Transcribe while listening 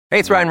Hey,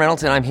 it's Ryan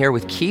Reynolds, and I'm here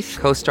with Keith,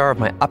 co-star of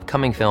my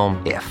upcoming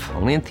film, If,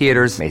 only in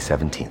theaters May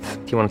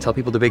 17th. Do you want to tell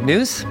people the big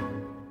news?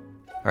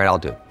 All right, I'll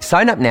do it.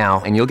 Sign up now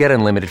and you'll get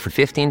unlimited for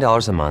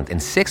 $15 a month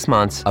and 6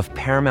 months of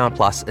Paramount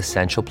Plus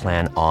Essential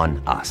Plan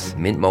on us.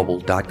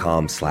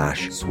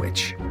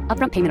 MintMobile.com/switch.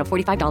 Upfront payment of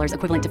 $45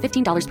 equivalent to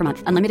 $15 per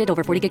month. Unlimited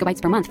over 40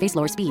 gigabytes per month. Face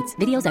lower speeds.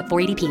 Videos at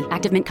 480p.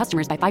 Active Mint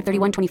customers by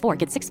 531.24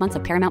 get 6 months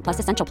of Paramount Plus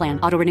Essential Plan.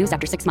 Auto renews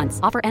after 6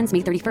 months. Offer ends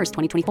May 31st,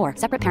 2024.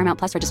 Separate Paramount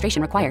Plus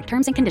registration required.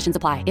 Terms and conditions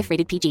apply if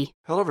rated PG.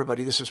 Hello,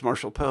 everybody. This is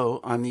Marshall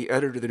Poe. I'm the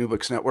editor of the New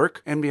Books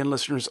Network. NBN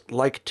listeners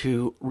like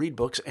to read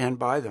books and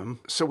buy them.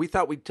 So we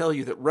thought we'd tell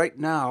you that right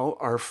now,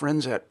 our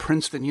friends at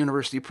Princeton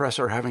University Press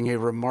are having a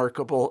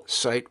remarkable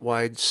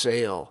site-wide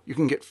sale. You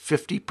can get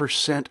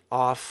 50%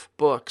 off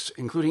books,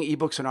 including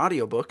ebooks and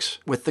audiobooks,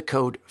 with the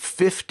code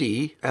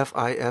 50,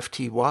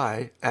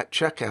 F-I-F-T-Y, at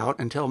checkout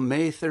until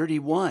May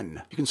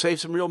 31. You can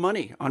save some real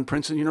money on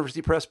Princeton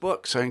University Press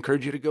books. I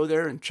encourage you to go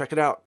there and check it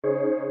out.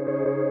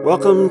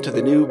 Welcome to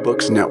the New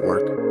Books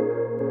Network.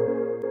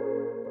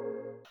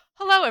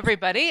 Hello,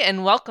 everybody,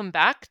 and welcome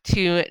back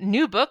to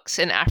New Books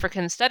in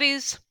African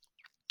Studies,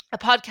 a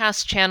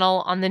podcast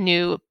channel on the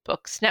New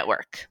Books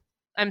Network.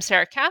 I'm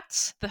Sarah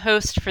Katz, the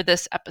host for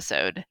this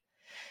episode.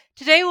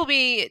 Today we'll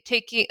be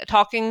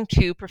talking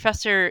to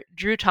Professor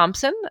Drew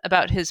Thompson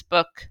about his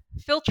book,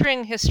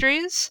 Filtering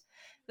Histories,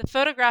 The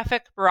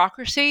Photographic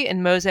Bureaucracy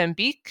in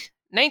Mozambique,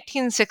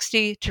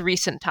 1960 to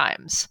Recent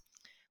Times,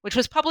 which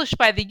was published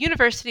by the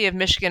University of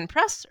Michigan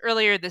Press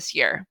earlier this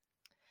year.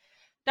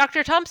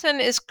 Dr. Thompson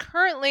is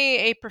currently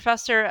a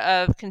professor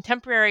of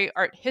contemporary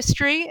art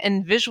history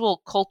and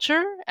visual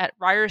culture at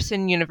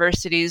Ryerson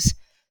University's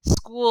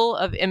School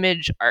of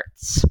Image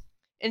Arts.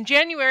 In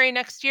January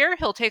next year,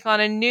 he'll take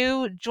on a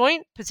new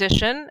joint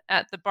position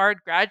at the Bard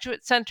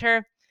Graduate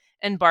Center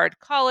and Bard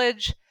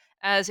College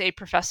as a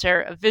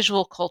professor of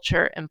visual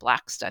culture and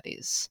Black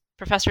studies.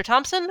 Professor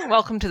Thompson,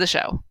 welcome to the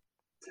show.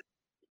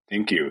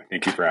 Thank you.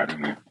 Thank you for having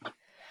me.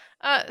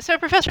 So,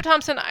 Professor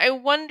Thompson, I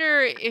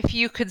wonder if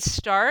you could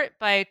start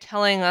by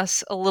telling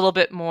us a little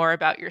bit more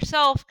about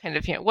yourself,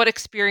 what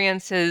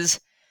experiences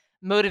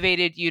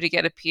motivated you to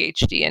get a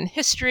PhD in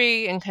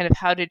history, and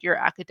how did your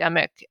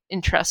academic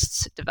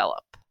interests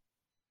develop?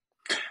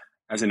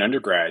 As an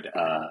undergrad,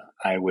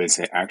 I was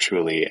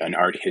actually an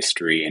art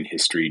history and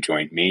history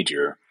joint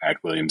major at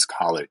Williams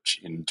College.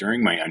 And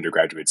during my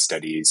undergraduate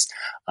studies,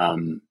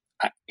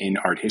 in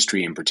art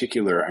history in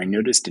particular, I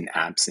noticed an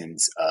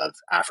absence of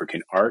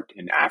African art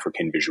and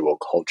African visual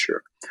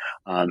culture.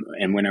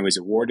 And when I was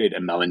awarded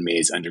a Mellon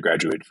Mays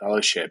undergraduate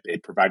fellowship,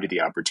 it provided the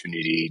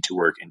opportunity to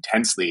work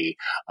intensely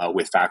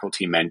with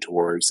faculty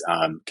mentors,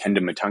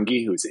 Kenda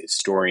Mutungi, who is a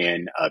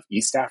historian of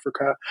East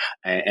Africa,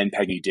 and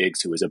Peggy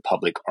Diggs, who is a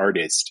public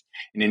artist.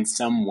 And in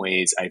some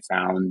ways, I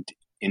found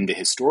in the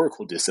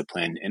historical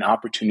discipline an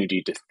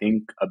opportunity to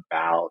think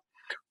about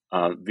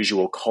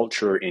visual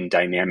culture in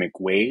dynamic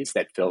ways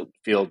that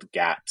filled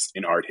gaps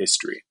in art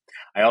history.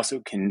 I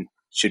also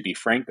should be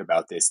frank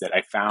about this, that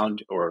I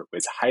found or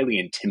was highly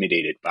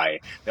intimidated by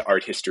the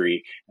art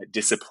history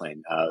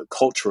discipline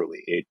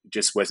culturally. It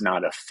just was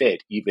not a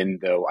fit, even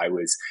though I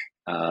was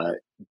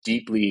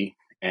deeply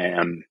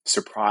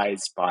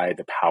surprised by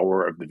the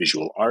power of the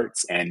visual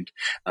arts and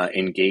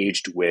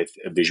engaged with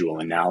visual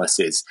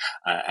analysis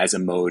as a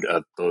mode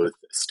of both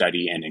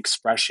study and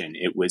expression.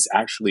 It was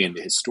actually in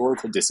the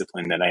historical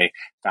discipline that I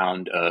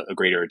found a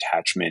greater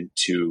attachment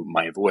to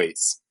my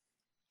voice.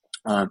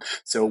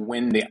 So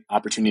when the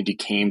opportunity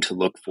came to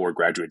look for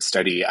graduate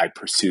study, I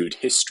pursued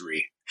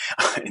history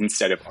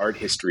instead of art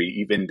history,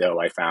 even though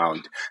I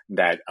found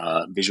that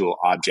visual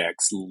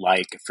objects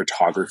like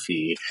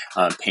photography,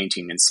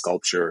 painting, and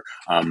sculpture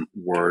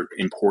were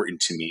important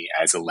to me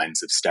as a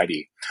lens of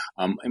study.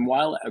 And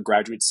while a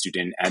graduate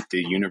student at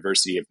the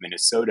University of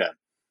Minnesota,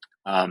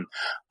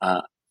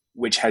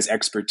 which has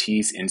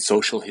expertise in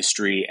social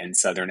history and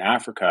Southern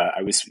Africa,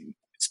 I was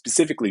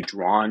specifically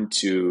drawn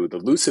to the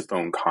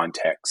Lusophone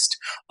context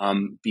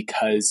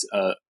because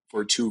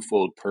for a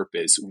twofold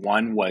purpose.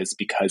 One was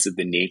because of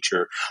the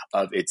nature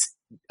of its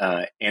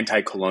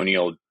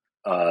anti-colonial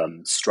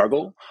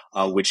struggle,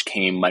 which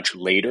came much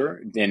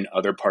later than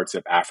other parts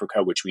of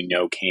Africa, which we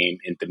know came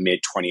in the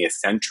mid-20th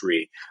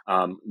century.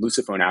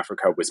 Lusophone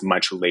Africa was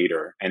much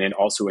later, and it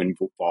also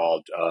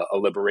involved a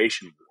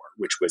liberation war,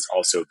 which was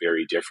also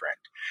very different.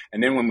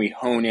 And then when we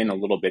hone in a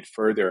little bit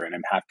further, and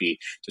I'm happy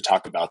to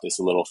talk about this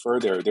a little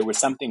further, there was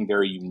something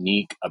very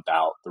unique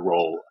about the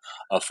role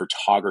of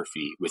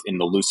photography within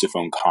the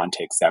Lusophone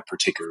context that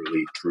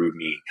particularly drew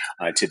me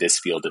to this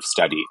field of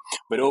study.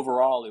 But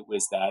overall, it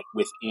was that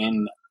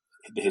within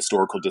the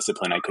historical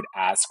discipline, I could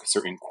ask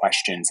certain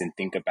questions and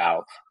think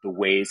about the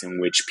ways in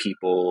which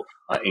people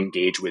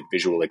engage with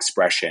visual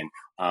expression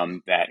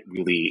that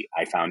really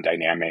I found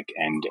dynamic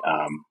and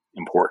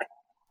important.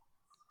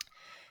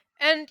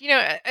 And,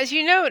 as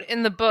you note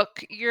in the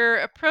book, your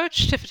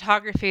approach to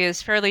photography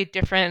is fairly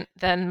different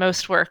than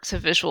most works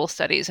of visual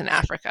studies in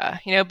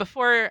Africa.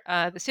 Before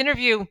this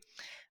interview,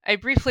 I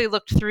briefly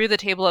looked through the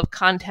table of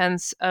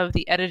contents of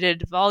the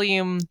edited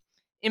volume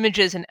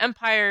images and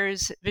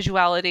empires,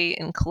 visuality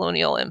in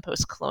colonial and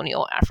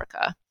post-colonial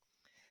Africa.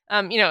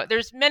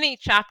 There's many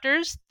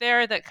chapters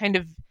there that kind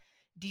of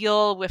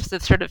deal with the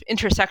sort of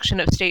intersection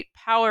of state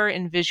power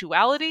and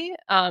visuality.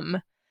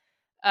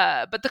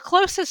 But the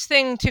closest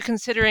thing to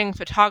considering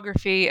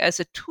photography as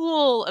a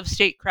tool of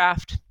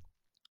statecraft,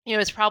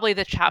 is probably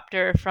the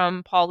chapter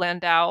from Paul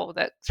Landau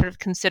that sort of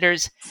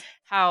considers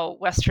how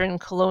Western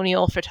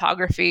colonial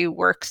photography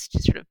works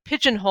to sort of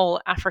pigeonhole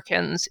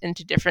Africans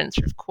into different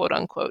sort of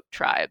quote-unquote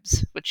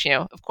tribes, which,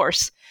 of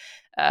course,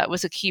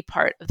 was a key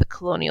part of the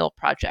colonial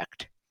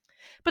project.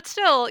 But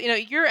still,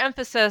 your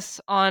emphasis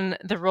on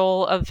the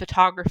role of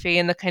photography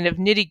and the kind of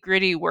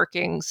nitty-gritty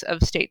workings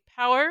of state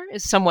power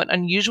is somewhat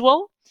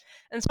unusual.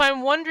 And so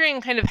I'm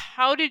wondering kind of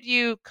how did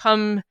you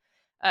come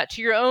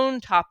to your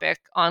own topic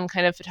on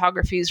kind of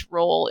photography's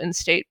role in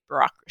state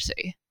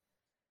bureaucracy?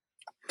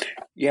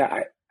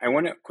 Yeah, I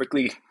want to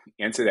quickly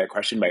answer that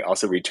question by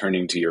also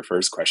returning to your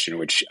first question,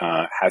 which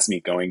has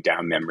me going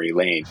down memory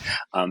lane.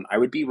 I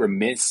would be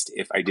remiss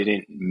if I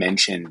didn't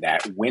mention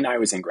that when I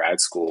was in grad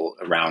school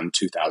around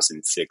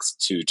 2006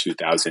 to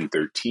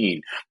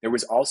 2013, there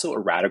was also a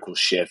radical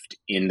shift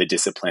in the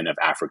discipline of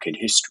African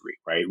history,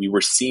 right? We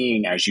were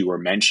seeing, as you were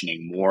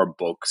mentioning, more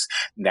books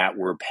that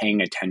were paying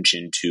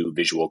attention to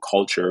visual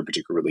culture,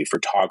 particularly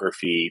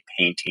photography,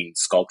 painting,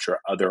 sculpture,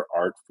 other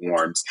art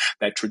forms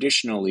that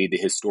traditionally the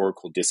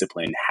historical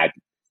discipline had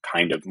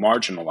kind of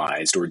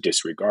marginalized or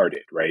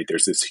disregarded, right?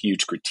 There's this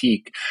huge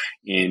critique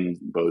in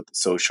both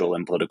social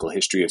and political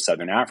history of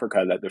Southern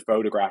Africa that the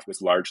photograph was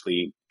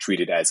largely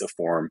treated as a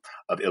form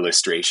of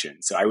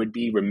illustration. So I would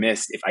be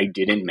remiss if I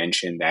didn't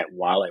mention that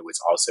while I was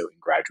also in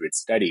graduate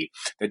study,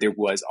 that there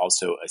was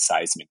also a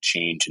seismic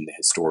change in the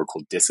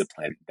historical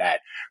discipline that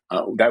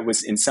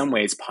was in some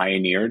ways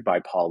pioneered by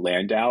Paul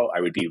Landau.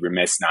 I would be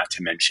remiss not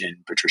to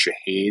mention Patricia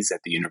Hayes at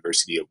the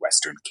University of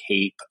Western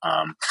Cape,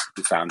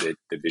 who founded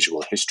the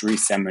Visual History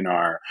Seminar,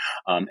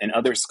 and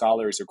other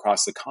scholars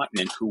across the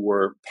continent who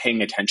were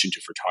paying attention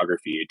to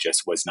photography. It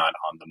just was not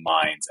on the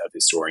minds of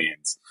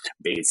historians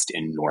based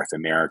in North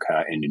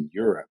America and in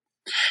Europe.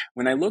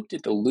 When I looked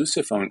at the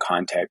Lusophone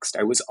context,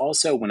 I was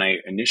also, when I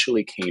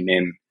initially came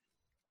in,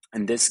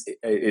 and this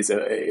is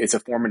a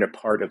formative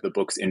part of the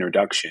book's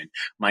introduction,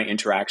 my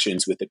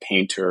interactions with the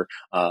painter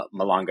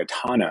Malanga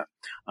Tana.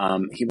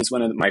 He was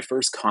one of my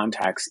first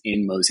contacts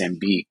in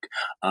Mozambique.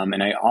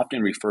 And I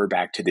often refer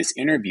back to this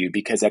interview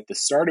because at the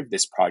start of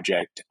this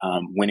project,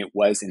 when it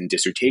was in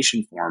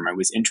dissertation form, I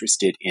was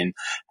interested in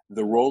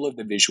the role of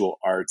the visual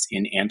arts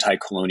in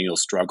anti-colonial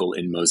struggle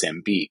in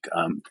Mozambique.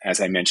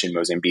 As I mentioned,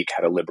 Mozambique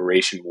had a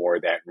liberation war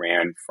that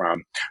ran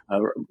from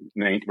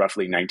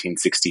roughly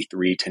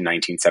 1963 to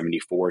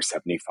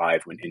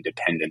 1974-75 when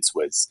independence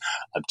was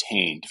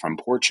obtained from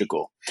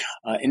Portugal.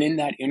 And in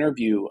that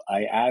interview,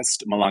 I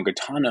asked Malanga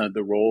Tana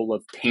the role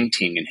of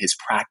painting in his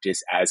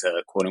practice as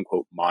a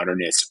quote-unquote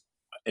modernist,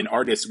 an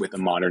artist with a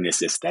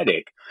modernist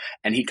aesthetic.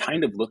 And he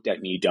kind of looked at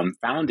me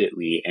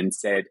dumbfoundedly and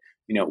said,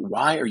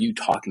 why are you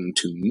talking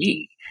to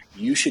me?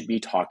 You should be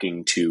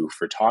talking to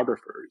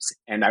photographers.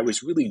 And I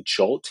was really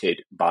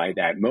jolted by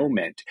that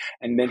moment.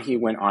 And then he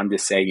went on to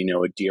say,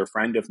 a dear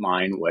friend of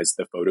mine was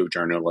the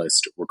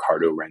photojournalist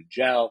Ricardo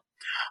Rangel.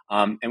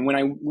 And when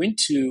I went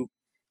to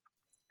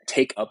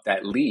take up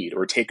that lead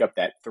or take up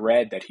that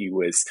thread that he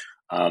was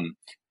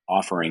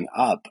offering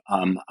up,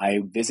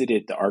 I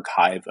visited the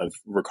archive of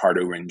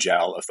Ricardo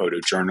Rangel, a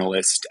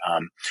photojournalist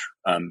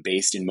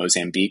based in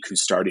Mozambique who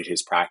started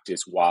his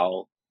practice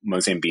while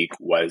Mozambique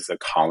was a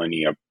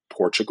colony of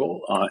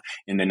Portugal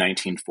in the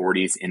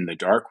 1940s. In the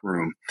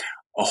darkroom,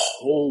 a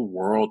whole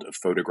world of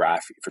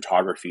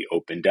photography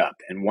opened up.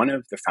 And one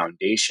of the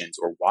foundations,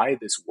 or why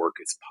this work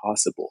is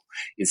possible,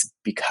 is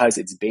because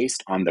it's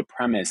based on the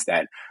premise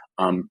that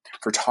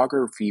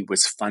photography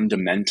was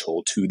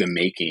fundamental to the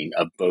making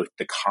of both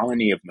the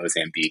colony of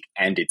Mozambique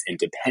and its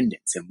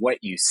independence. And what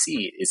you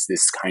see is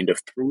this kind of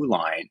through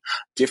line,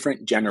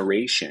 different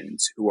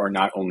generations who are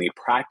not only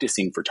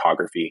practicing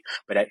photography,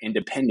 but at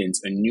independence,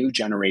 a new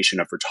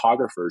generation of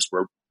photographers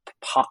were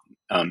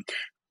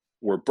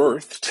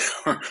birthed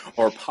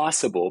or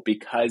possible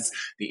because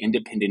the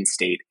independent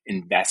state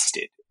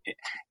invested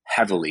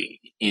heavily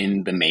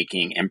in the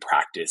making and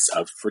practice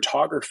of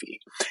photography.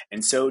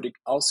 And so to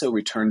also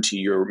return to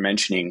your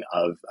mentioning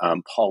of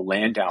Paul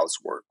Landau's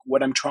work,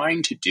 what I'm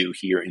trying to do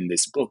here in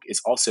this book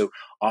is also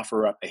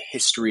offer up a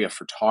history of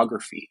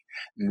photography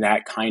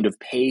that kind of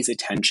pays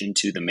attention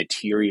to the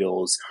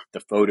materials,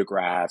 the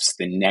photographs,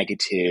 the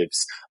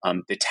negatives,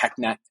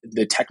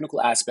 the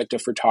technical aspect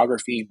of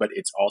photography, but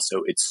it's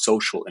also its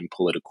social and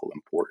political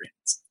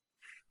importance.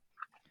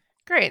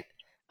 Great.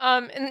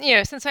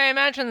 And since I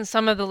imagine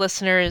some of the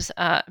listeners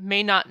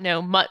may not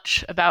know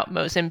much about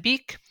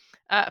Mozambique,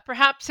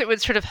 perhaps it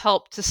would sort of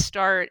help to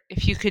start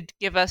if you could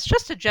give us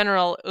just a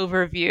general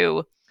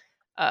overview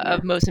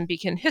of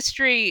Mozambican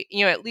history,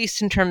 at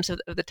least in terms of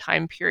the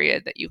time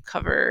period that you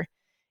cover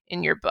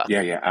in your book.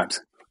 Yeah,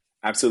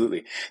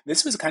 absolutely.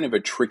 This was kind of a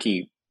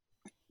tricky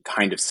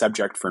kind of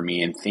subject for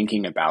me in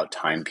thinking about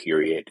time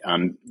period.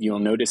 You'll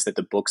notice that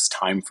the book's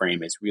time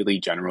frame is really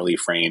generally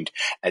framed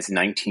as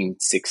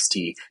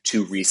 1960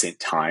 to recent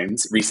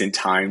times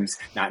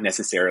not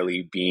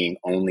necessarily being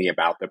only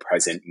about the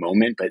present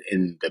moment, but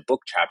in the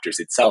book chapters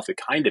itself, it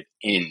kind of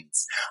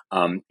ends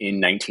in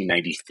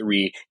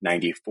 1993,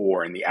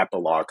 94, and the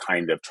epilogue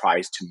kind of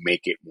tries to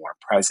make it more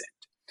present.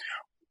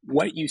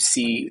 What you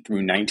see through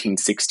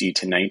 1960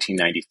 to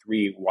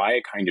 1993, why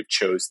I kind of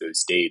chose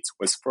those dates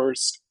was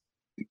first,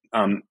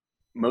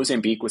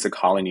 Mozambique was a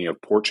colony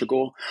of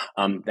Portugal.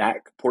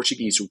 That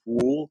Portuguese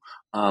rule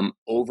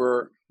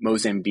over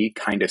Mozambique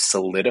kind of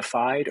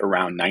solidified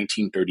around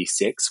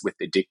 1936 with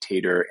the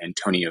dictator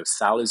Antonio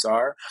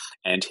Salazar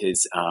and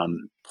his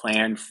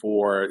plan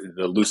for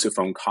the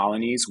Lusophone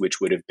colonies,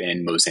 which would have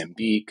been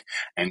Mozambique,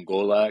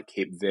 Angola,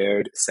 Cape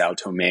Verde, Sao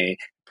Tome,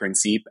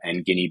 Principe,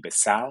 and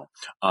Guinea-Bissau.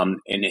 And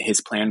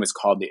his plan was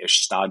called the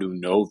Estado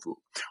Novo.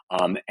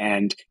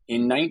 And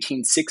in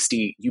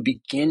 1960, you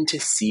begin to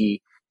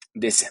see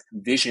this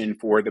vision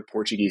for the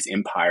Portuguese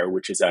Empire,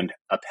 which is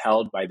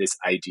upheld by this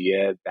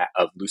idea that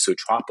of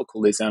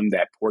Lusotropicalism,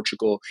 that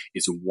Portugal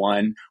is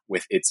one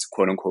with its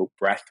quote-unquote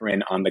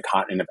brethren on the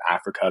continent of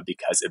Africa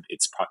because of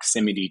its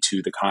proximity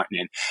to the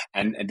continent,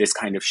 and this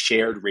kind of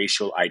shared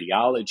racial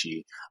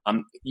ideology.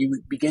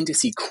 You begin to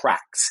see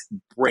cracks,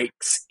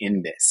 breaks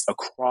in this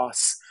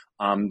across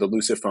the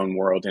Lusophone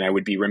world. And I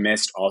would be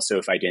remiss also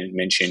if I didn't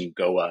mention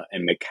Goa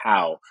and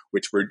Macau,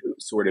 which were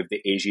sort of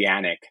the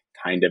Asiatic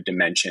kind of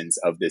dimensions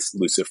of this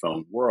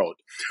Lusophone world.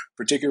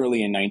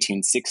 Particularly in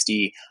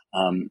 1960,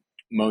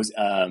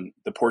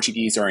 the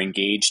Portuguese are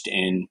engaged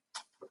in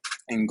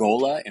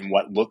Angola in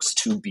what looks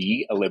to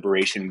be a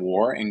liberation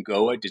war, and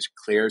Goa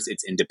declares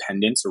its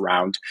independence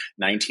around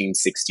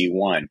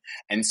 1961.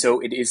 And so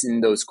it is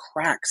in those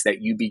cracks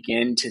that you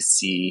begin to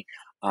see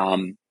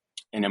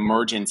an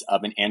emergence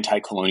of an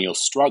anti-colonial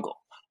struggle.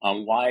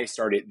 Why I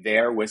started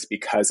there was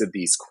because of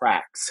these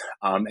cracks.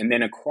 And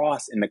then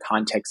across, in the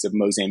context of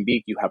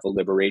Mozambique, you have a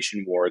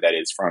liberation war that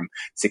is from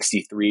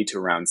 63 to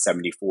around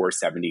 74,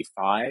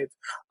 75.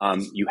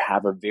 You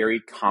have a very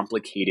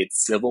complicated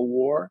civil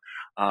war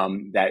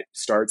that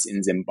starts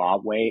in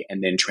Zimbabwe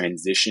and then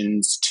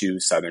transitions to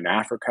Southern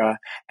Africa.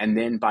 And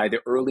then by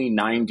the early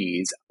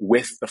 90s,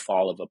 with the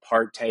fall of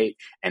apartheid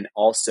and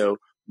also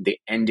the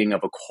ending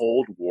of a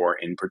Cold War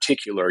in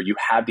particular, you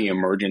have the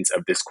emergence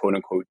of this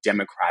quote-unquote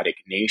democratic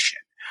nation.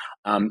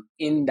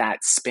 In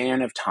that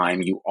span of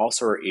time, you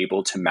also are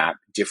able to map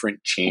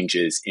different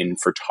changes in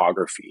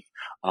photography.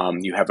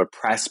 You have a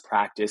press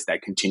practice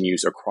that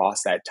continues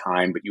across that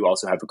time, but you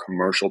also have a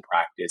commercial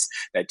practice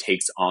that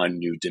takes on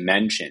new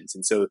dimensions.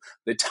 And so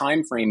the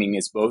time framing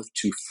is both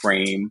to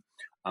frame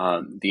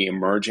the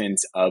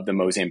emergence of the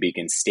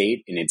Mozambican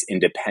state in its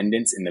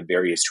independence and the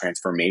various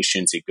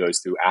transformations it goes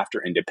through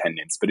after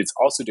independence, but it's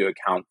also to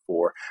account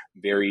for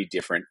very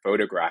different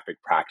photographic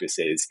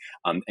practices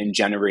and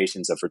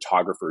generations of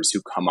photographers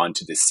who come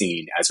onto the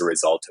scene as a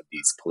result of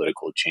these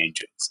political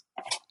changes.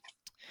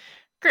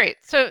 Great.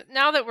 So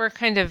now that we're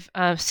kind of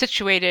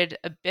situated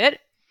a bit,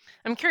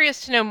 I'm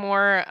curious to know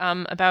more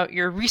about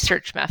your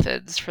research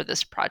methods for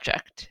this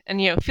project.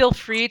 And, feel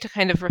free to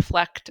kind of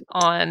reflect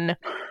on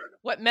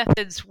what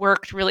methods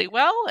worked really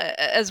well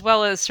as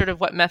sort of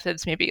what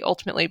methods maybe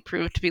ultimately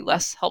proved to be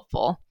less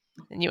helpful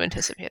than you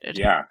anticipated.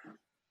 Yeah.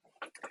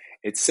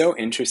 It's so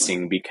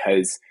interesting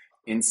because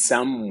in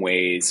some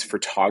ways,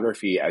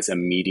 photography as a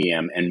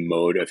medium and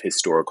mode of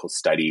historical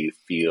study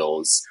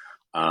feels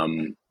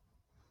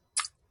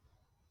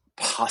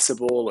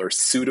possible or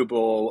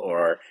suitable,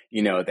 or,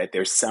 that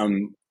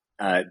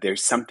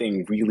there's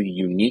something really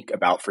unique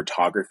about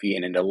photography,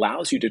 and it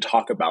allows you to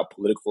talk about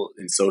political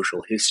and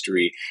social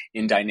history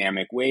in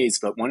dynamic ways.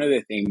 But one of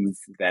the things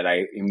that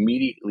I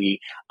immediately,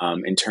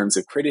 in terms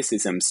of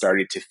criticism,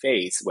 started to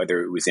face,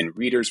 whether it was in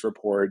readers'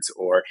 reports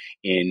or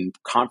in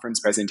conference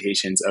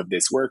presentations of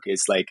this work,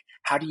 is like,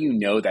 how do you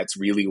know that's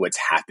really what's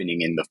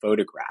happening in the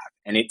photograph?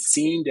 And it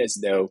seemed as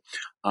though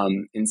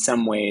in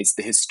some ways,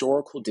 the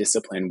historical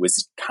discipline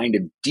was kind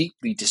of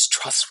deeply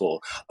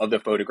distrustful of the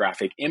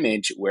photographic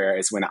image,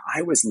 whereas when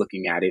I was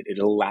looking at it, it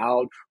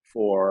allowed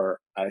for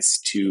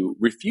us to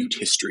refute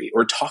history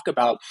or talk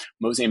about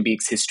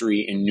Mozambique's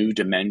history in new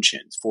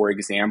dimensions. For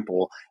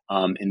example,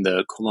 in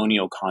the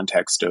colonial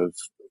context of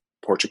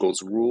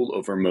Portugal's rule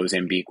over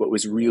Mozambique, what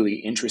was really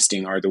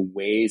interesting are the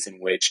ways in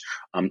which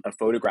a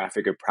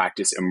photographic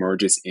practice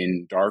emerges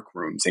in dark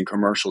rooms and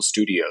commercial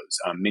studios.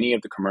 Many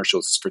of the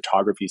commercial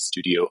photography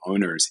studio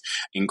owners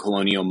in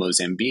colonial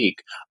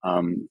Mozambique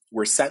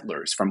were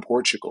settlers from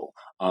Portugal.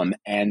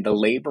 And the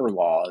labor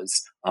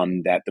laws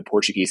that the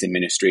Portuguese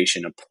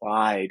administration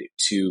applied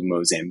to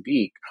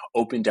Mozambique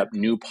opened up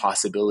new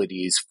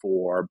possibilities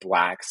for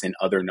Blacks and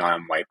other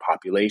non-white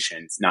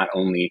populations, not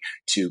only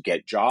to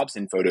get jobs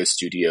in photo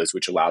studios,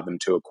 which allowed them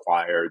to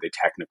acquire the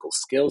technical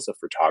skills of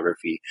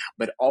photography,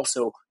 but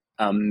also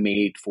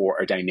made for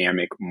a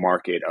dynamic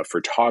market of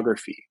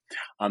photography.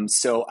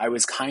 So I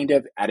was kind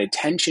of at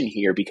attention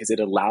here because it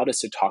allowed us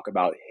to talk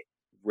about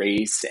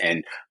race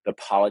and the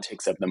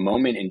politics of the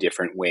moment in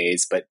different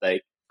ways. But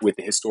like with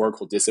the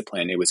historical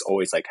discipline, it was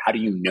always like, how do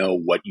you know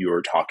what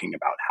you're talking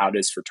about? How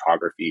does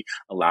photography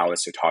allow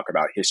us to talk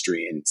about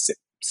history in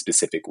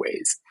specific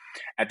ways?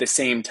 At the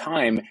same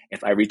time,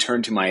 if I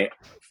return to my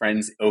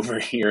friends over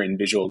here in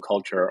visual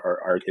culture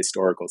or art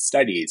historical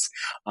studies,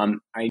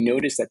 I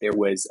noticed that there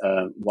was,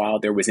 while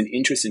there was an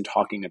interest in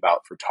talking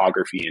about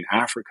photography in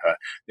Africa,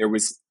 there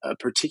was a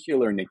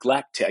particular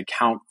neglect to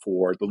account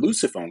for the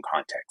Lusophone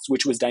context,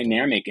 which was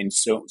dynamic in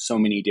so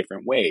many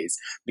different ways.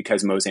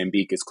 Because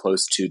Mozambique is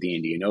close to the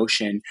Indian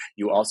Ocean,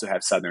 you also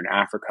have Southern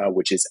Africa,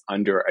 which is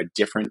under a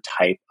different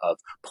type of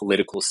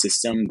political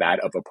system,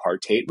 that of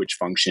apartheid, which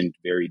functioned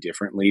very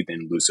differently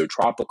than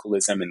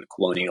Lusotropicalism and the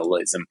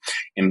colonialism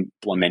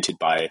implemented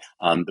by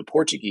the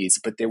Portuguese.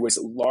 But there was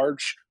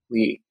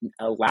largely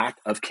a lack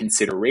of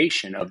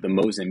consideration of the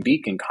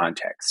Mozambican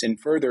context. And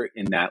further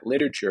in that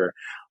literature,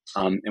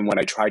 and what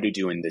I try to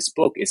do in this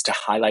book is to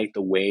highlight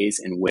the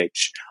ways in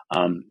which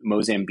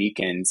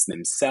Mozambicans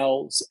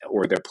themselves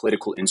or their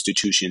political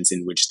institutions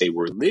in which they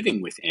were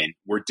living within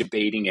were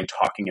debating and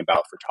talking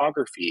about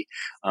photography.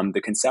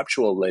 The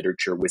conceptual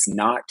literature was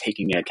not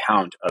taking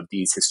account of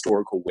these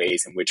historical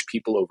ways in which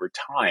people over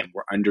time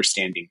were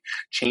understanding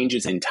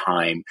changes in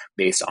time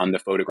based on the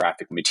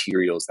photographic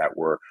materials that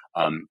were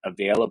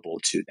available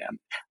to them.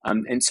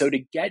 And so to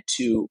get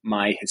to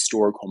my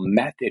historical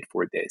method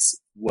for this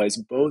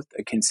was both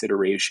a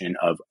consideration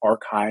of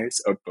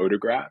archives of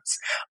photographs,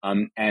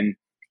 and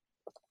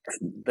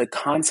the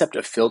concept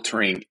of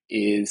filtering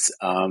is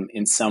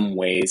in some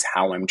ways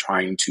how I'm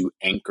trying to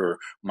anchor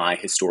my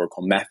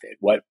historical method.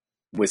 What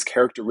was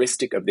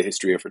characteristic of the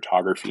history of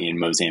photography in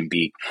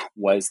Mozambique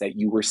was that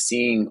you were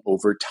seeing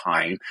over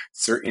time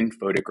certain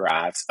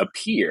photographs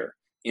appear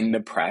in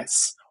the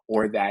press,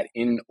 or that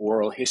in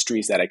oral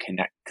histories that I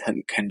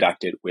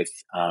conducted with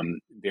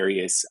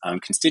various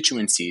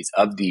constituencies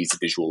of these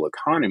visual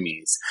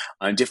economies,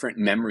 different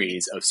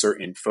memories of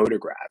certain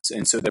photographs.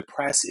 And so the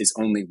press is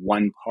only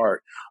one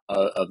part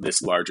of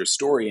this larger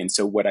story. And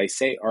so what I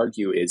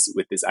argue is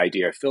with this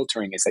idea of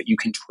filtering is that you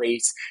can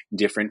trace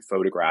different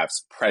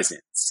photographs'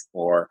 presence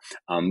or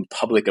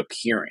public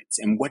appearance.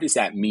 And what does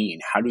that mean?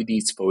 How do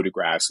these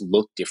photographs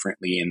look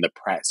differently in the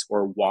press?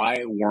 Or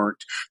why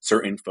weren't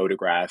certain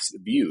photographs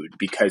viewed?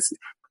 Because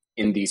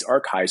in these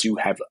archives, you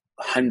have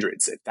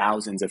hundreds,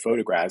 thousands of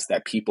photographs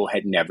that people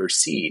had never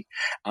seen.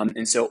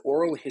 And so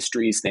oral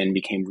histories then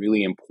became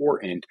really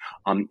important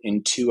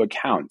in two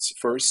accounts.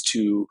 First,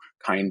 to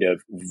kind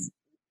of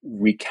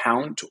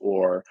recount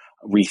or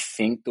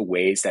rethink the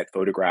ways that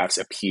photographs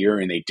appear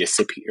and they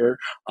disappear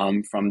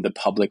from the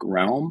public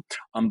realm,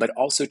 but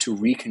also to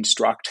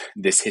reconstruct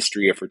this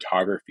history of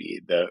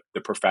photography, the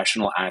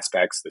professional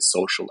aspects, the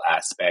social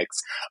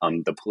aspects,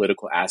 the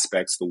political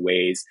aspects, the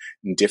ways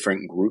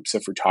different groups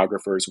of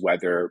photographers,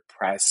 whether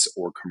press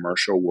or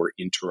commercial, were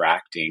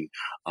interacting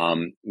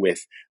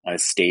with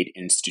state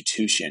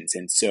institutions.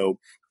 And so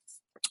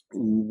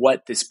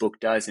what this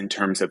book does in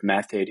terms of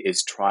method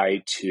is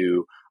try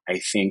to, I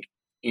think,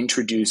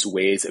 introduce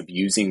ways of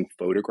using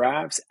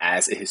photographs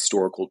as a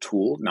historical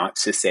tool. Not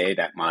to say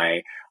that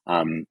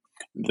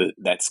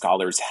that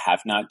scholars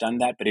have not done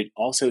that, but it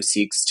also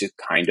seeks to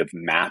kind of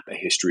map a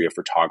history of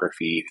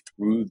photography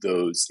through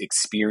those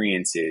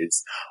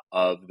experiences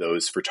of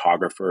those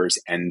photographers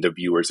and the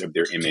viewers of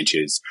their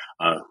images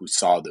who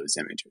saw those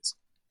images.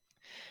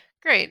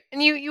 Great.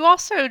 And you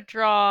also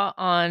draw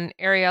on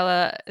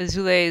Ariella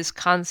Azule's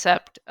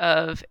concept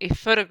of a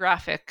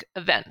photographic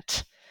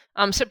event.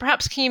 So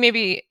perhaps can you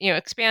maybe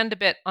expand a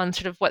bit on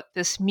sort of what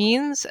this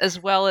means,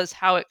 as well as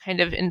how it kind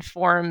of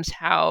informs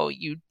how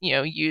you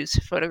use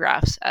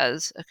photographs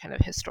as a kind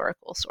of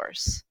historical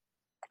source?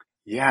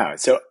 Yeah.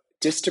 So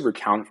just to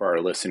recount for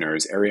our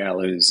listeners,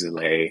 Ariella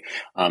Azule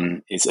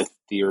is a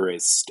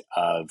theorist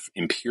of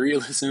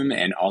imperialism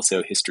and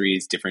also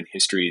different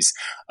histories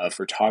of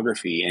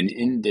photography. And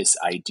in this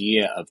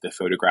idea of the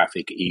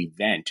photographic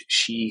event,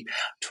 she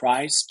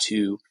tries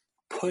to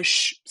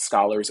push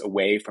scholars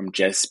away from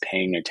just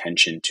paying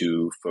attention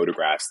to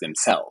photographs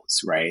themselves,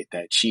 right?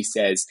 That she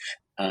says,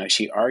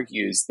 she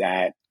argues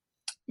that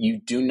you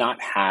do not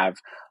have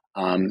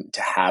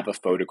to have a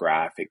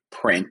photographic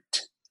print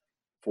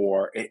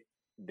for it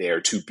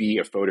there to be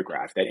a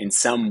photograph, that in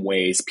some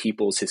ways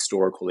people's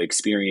historical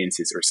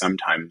experiences are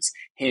sometimes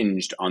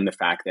hinged on the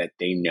fact that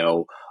they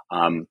know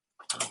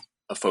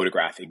a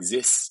photograph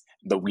exists,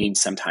 but we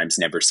sometimes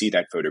never see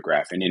that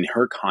photograph. And in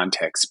her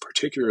context,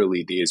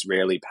 particularly the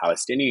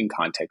Israeli-Palestinian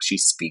context, she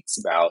speaks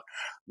about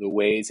the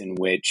ways in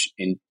which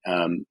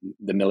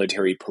the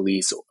military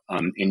police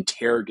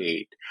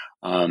interrogate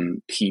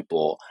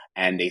people,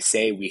 and they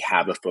say we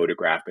have a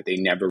photograph, but they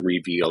never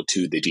reveal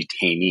to the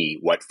detainee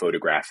what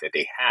photograph that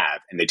they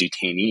have. And the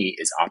detainee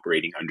is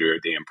operating under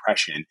the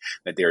impression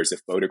that there is a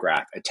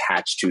photograph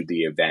attached to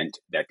the event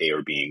that they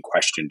are being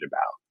questioned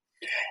about.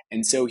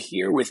 And so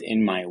here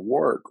within my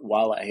work,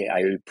 while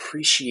I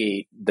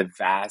appreciate the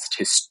vast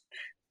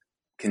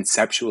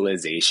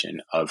conceptualization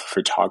of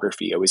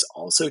photography, I was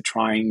also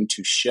trying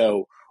to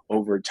show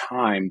over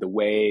time the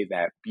way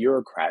that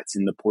bureaucrats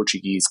in the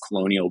Portuguese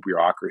colonial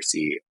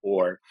bureaucracy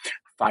or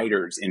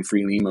fighters in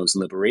Frelimo's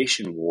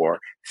liberation war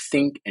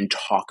think and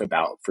talk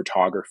about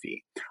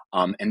photography,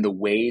 and the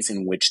ways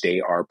in which they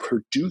are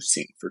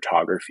producing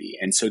photography.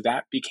 And so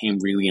that became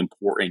really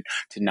important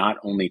to not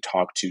only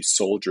talk to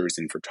soldiers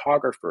and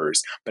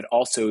photographers, but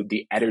also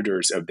the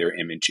editors of their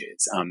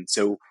images.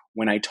 So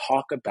when I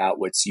talk about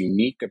what's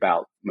unique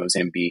about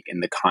Mozambique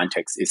in the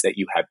context is that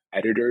you have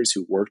editors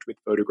who worked with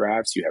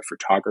photographs, you have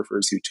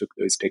photographers who took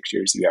those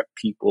pictures, you have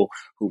people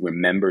who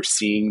remember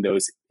seeing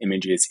those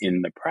images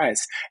in the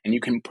press, and you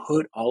can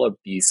put all of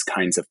these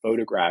kinds of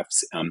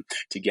photographs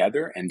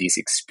together and these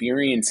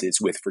experiences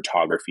with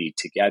photography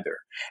together.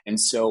 And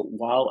so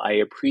while I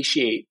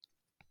appreciate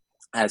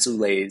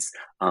Azule's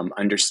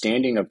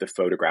understanding of the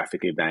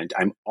photographic event,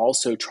 I'm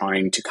also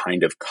trying to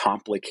kind of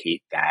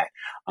complicate that,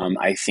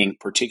 I think,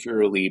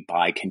 particularly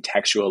by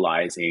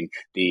contextualizing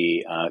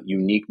the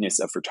uniqueness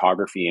of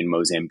photography in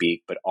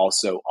Mozambique, but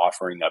also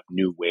offering up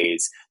new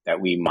ways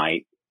that we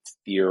might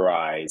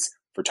theorize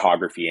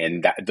photography.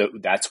 And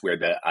that's where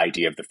the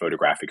idea of the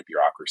photographic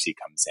bureaucracy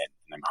comes in.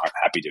 And I'm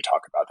happy to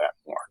talk about that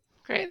more.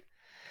 Great.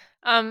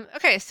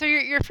 Okay, so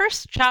your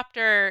first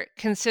chapter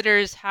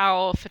considers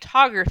how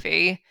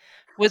photography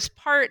was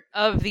part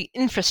of the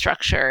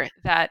infrastructure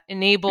that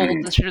enabled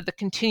the sort of the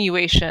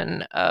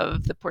continuation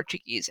of the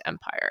Portuguese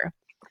Empire.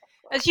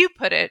 As you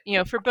put it,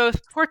 for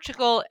both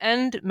Portugal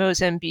and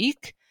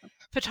Mozambique,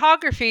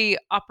 photography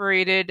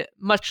operated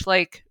much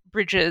like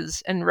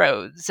bridges and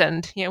roads.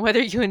 And,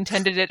 whether you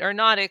intended it or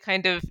not, it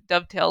kind of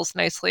dovetails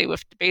nicely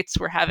with debates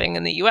we're having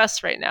in the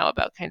US right now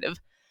about kind of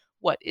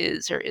what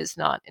is or is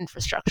not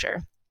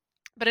infrastructure.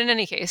 But in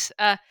any case,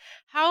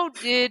 how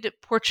did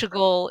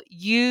Portugal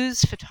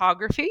use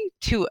photography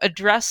to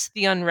address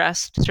the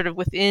unrest sort of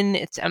within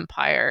its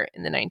empire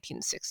in the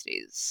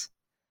 1960s?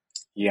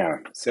 Yeah.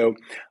 So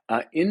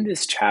in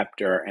this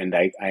chapter, and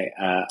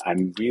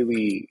I'm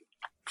really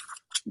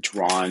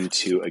drawn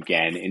to,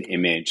 again, an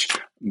image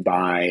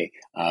by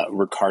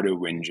Ricardo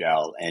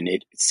Rangel, and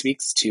it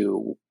speaks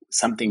to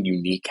something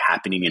unique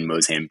happening in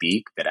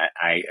Mozambique that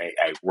I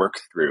work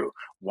through.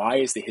 Why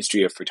is the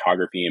history of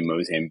photography in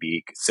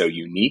Mozambique so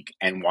unique,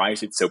 and why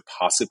is it so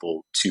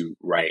possible to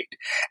write?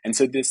 And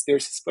so there's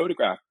this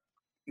photograph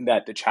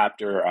that the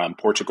chapter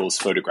Portugal's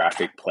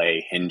photographic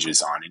play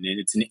hinges on, and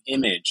it's an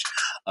image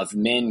of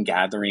men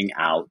gathering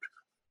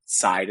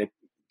outside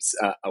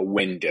a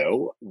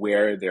window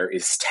where there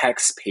is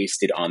text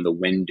pasted on the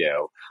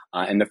window.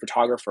 And the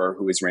photographer,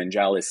 who is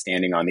Rangel, is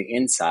standing on the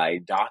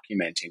inside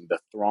documenting the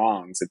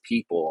throngs of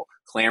people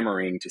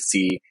clamoring to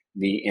see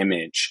the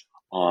image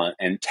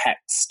and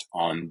text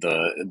on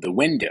the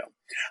window.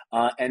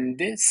 And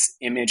this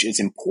image is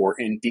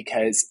important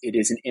because it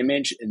is an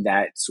image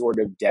that sort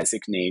of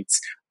designates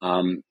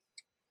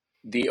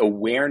the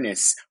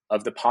awareness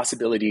of the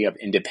possibility of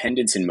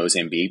independence in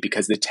Mozambique,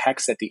 because the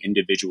text that the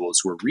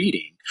individuals were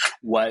reading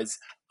was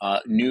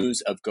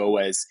news of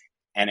Goa's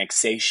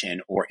annexation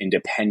or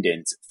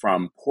independence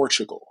from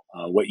Portugal.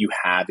 What you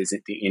have is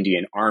the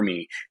Indian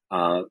Army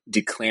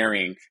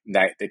declaring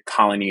that the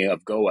colony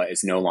of Goa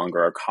is no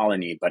longer a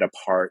colony, but a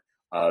part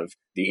of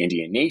the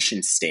Indian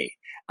nation state.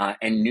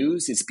 And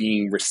news is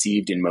being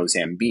received in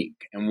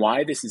Mozambique. And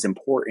why this is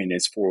important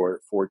is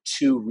for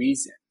two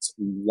reasons.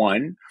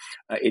 One,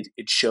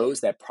 it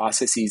shows that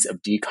processes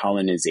of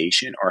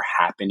decolonization are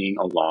happening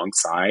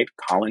alongside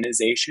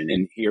colonization.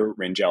 And here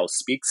Rangel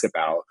speaks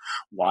about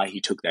why he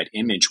took that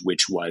image,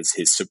 which was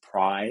his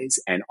surprise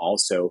and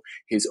also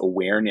his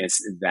awareness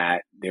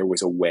that there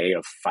was a way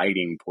of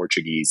fighting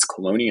Portuguese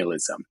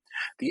colonialism.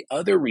 The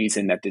other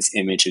reason that this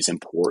image is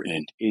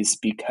important is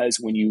because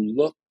when you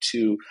look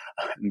to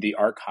the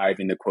archive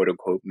in the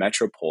quote-unquote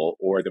Metropole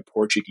or the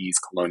Portuguese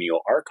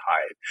Colonial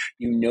Archive,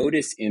 you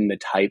notice in the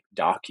type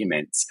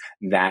documents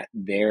that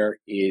there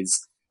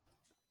is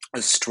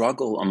a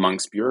struggle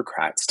amongst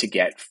bureaucrats to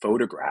get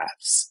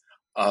photographs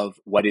of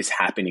what is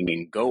happening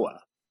in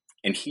Goa.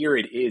 And here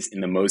it is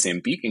in the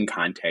Mozambican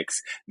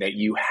context that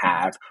you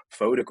have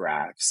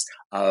photographs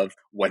of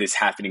what is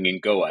happening in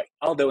Goa,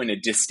 although in a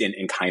distant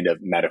and kind of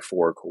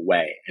metaphorical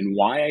way. And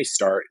why I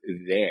start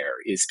there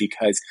is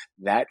because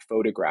that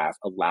photograph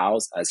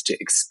allows us to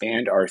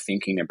expand our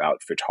thinking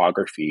about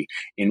photography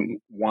in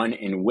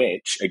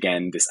which,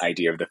 again, this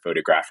idea of the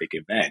photographic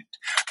event,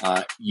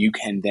 you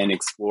can then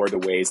explore the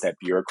ways that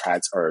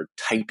bureaucrats are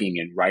typing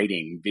and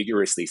writing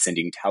vigorously,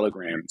 sending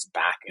telegrams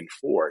back and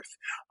forth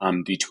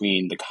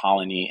between the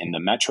colony and the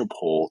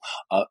metropole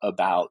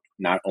about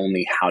not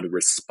only how to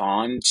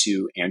respond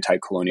to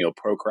anti-colonial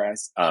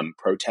protests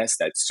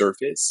that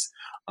surface,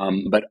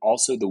 but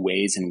also the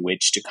ways in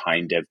which to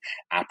kind of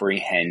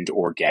apprehend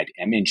or get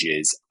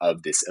images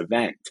of this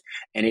event.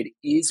 And it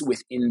is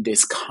within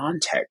this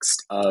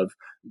context of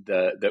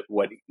the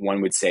what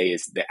one would say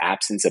is the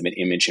absence of an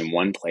image in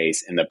one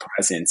place and the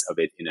presence of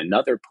it in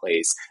another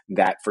place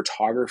that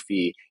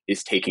photography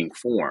is taking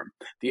form.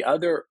 The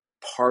other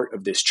part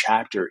of this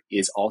chapter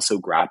is also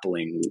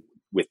grappling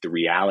with the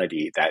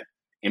reality that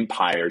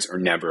empires are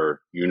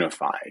never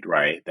unified,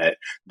 right?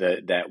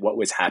 That what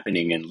was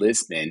happening in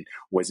Lisbon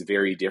was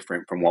very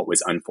different from what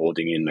was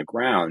unfolding in the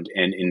ground.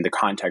 And in the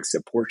context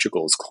of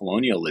Portugal's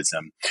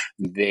colonialism,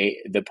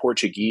 the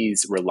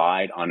Portuguese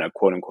relied on a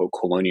quote unquote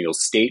colonial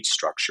state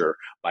structure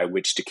by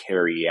which to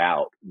carry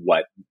out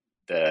what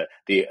the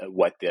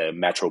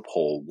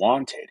metropole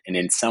wanted. And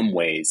in some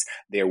ways,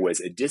 there was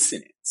a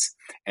dissonance.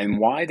 And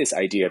why this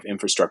idea of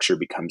infrastructure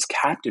becomes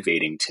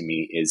captivating to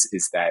me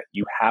is that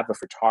you have a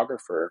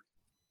photographer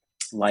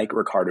like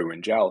Ricardo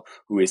Rangel,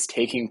 who is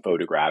taking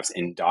photographs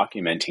and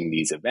documenting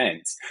these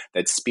events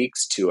that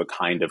speaks to a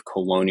kind of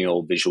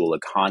colonial visual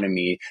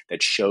economy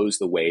that shows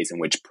the ways in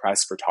which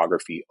press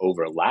photography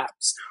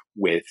overlaps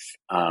with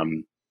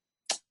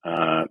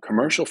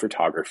commercial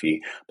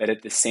photography, but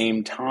at the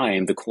same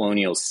time, the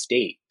colonial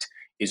state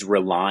is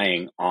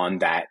relying on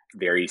that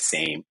very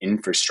same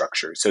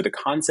infrastructure. So the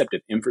concept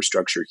of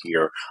infrastructure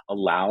here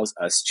allows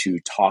us to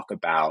talk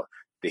about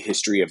the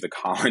history of the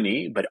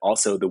colony, but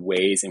also the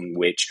ways in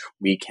which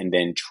we can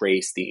then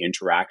trace the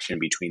interaction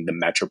between the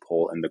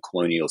metropole and the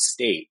colonial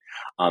state,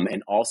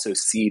 and also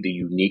see the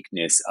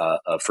uniqueness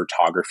of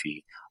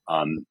photography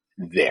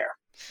there.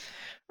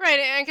 Right.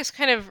 And I guess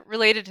kind of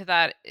related to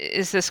that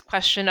is this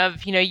question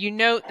of, you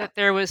note that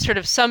there was sort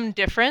of some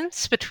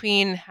difference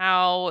between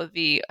how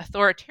the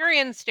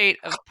authoritarian state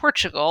of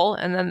Portugal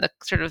and then the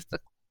sort of the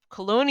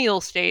colonial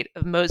state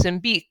of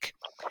Mozambique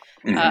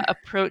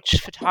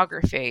approached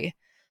photography.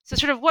 So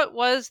sort of what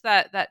was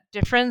that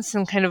difference,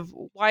 and kind of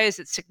why is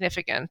it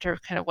significant, or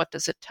kind of what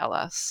does it tell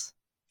us?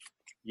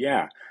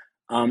 Yeah,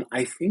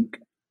 I think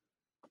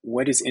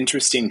what is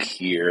interesting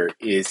here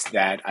is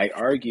that I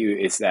argue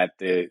is that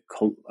the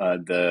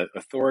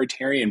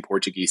authoritarian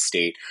Portuguese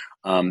state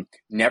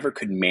never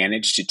could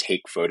manage to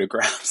take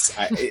photographs.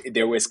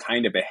 There was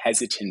kind of a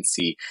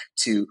hesitancy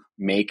to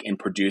make and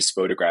produce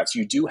photographs.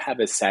 You do have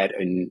a set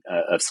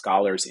of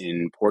scholars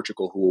in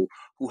Portugal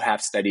who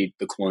have studied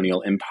the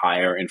colonial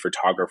empire and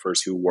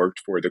photographers who worked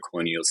for the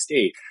colonial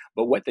state.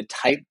 But what the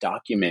type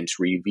documents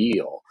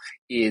reveal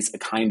is a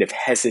kind of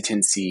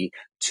hesitancy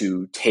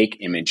to take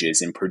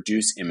images and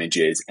produce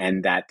images,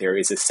 and that there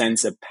is a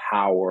sense of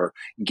power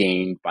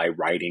gained by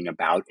writing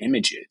about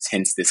images.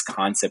 Hence this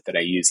concept that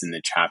I use in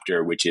the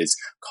chapter, which is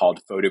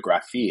called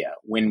fotografia.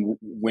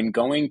 When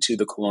going to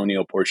the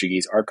colonial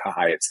Portuguese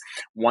archives,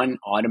 one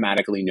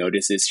automatically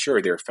notices,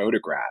 sure, there are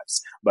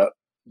photographs, but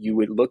you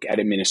would look at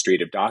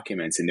administrative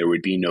documents and there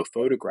would be no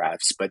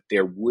photographs, but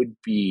there would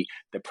be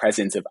the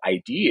presence of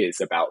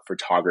ideas about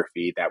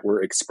photography that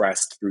were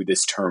expressed through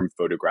this term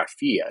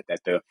fotografia,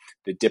 that the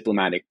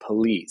diplomatic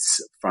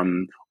police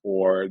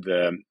or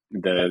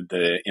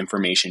the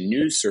information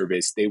news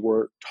service, they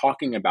were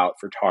talking about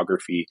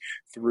photography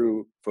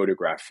through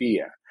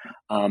fotografia.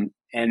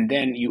 And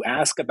then you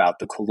ask about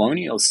the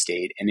colonial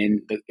state, and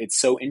it's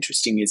so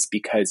interesting is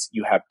because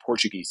you have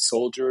Portuguese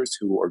soldiers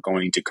who are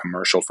going to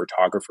commercial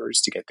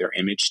photographers to get their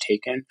image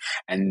taken,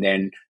 and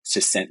then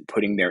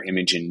putting their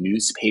image in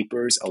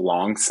newspapers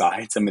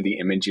alongside some of the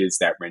images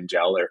that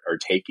Rangel are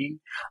taking.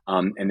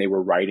 And they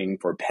were writing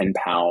for pen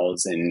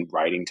pals and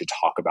writing to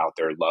talk about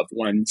their loved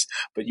ones.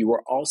 But you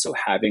were also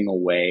having a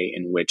way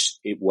in which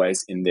it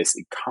was in this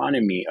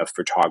economy of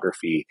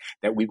photography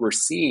that we were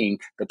seeing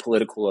the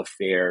political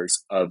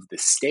affairs of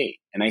the state.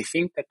 And I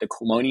think that the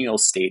colonial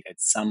state at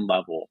some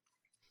level,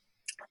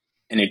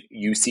 and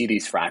you see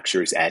these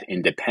fractures at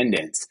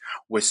independence,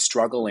 was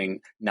struggling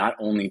not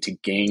only to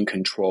gain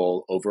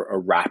control over a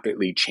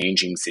rapidly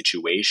changing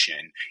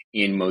situation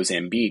in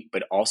Mozambique,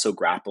 but also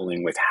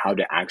grappling with how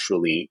to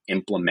actually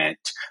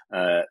implement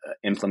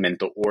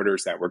the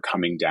orders that were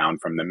coming down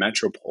from the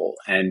metropole.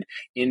 And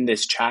in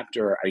this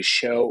chapter, I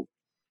show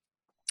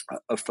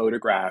a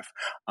photograph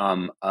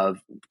of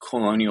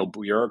colonial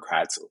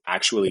bureaucrats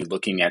actually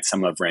looking at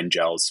some of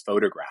Rangel's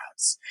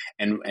photographs.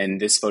 And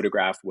this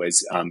photograph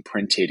was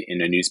printed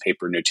in a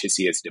newspaper,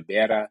 Noticias de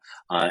Beira,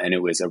 and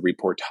it was a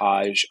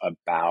reportage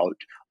about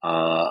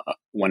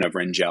one of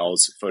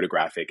Rangel's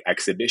photographic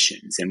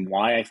exhibitions. And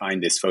why I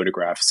find this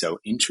photograph so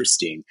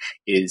interesting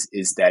is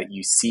that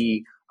you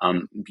see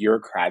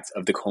bureaucrats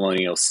of the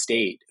colonial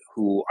state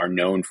who are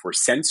known for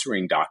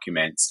censoring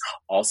documents,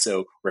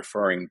 also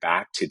referring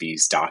back to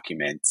these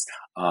documents.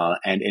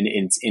 And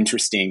it's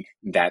interesting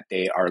that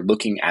they are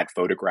looking at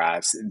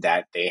photographs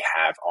that they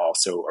have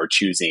also are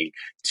choosing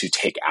to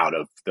take out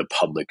of the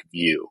public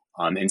view.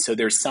 And so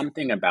there's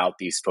something about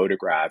these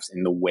photographs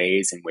and the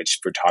ways in which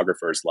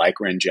photographers like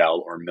Rangel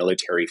or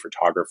military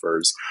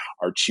photographers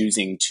are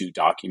choosing to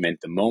document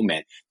the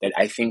moment that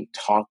I think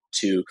talk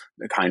to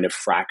the kind of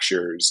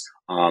fractures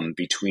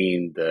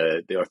between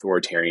the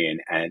authoritarian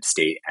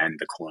state and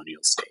the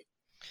colonial state.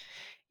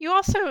 You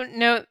also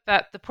note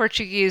that the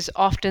Portuguese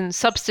often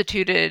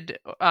substituted,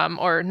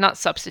 or not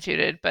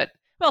substituted, but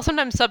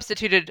sometimes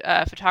substituted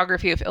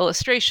photography with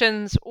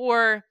illustrations,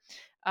 or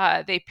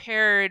they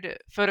paired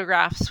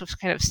photographs with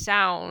kind of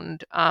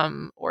sound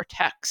or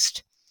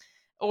text,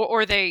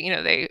 or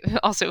they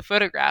also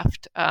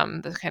photographed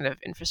the kind of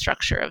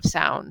infrastructure of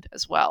sound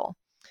as well.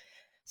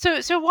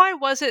 So why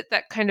was it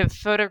that kind of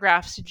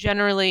photographs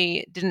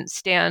generally didn't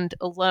stand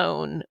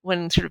alone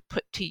when sort of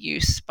put to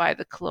use by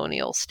the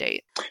colonial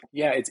state?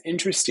 Yeah, it's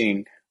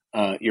interesting,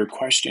 your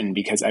question,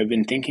 because I've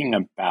been thinking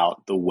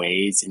about the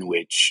ways in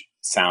which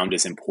sound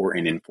is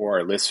important. And for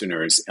our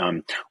listeners,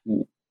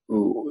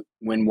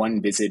 when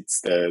one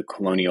visits the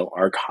Colonial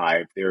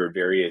Archive, there are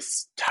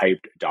various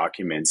typed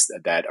documents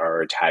that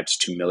are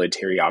attached to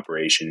military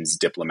operations,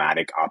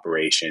 diplomatic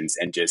operations,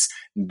 and just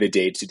the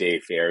day-to-day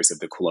affairs of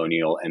the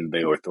colonial and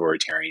the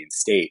authoritarian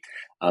state.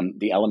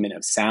 The element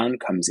of sound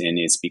comes in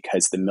is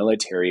because the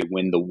military,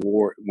 when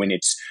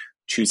it's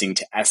choosing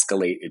to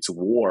escalate its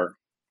war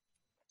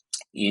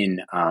in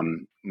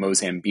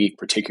Mozambique,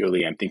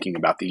 particularly, I'm thinking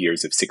about the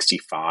years of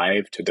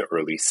 65 to the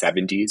early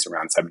 70s,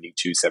 around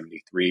 72,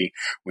 73,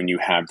 when you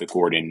have the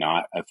Gordon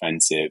Knot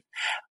offensive.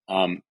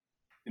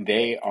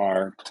 They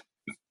are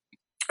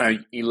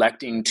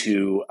electing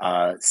to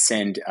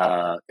send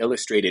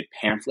illustrated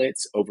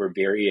pamphlets over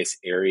various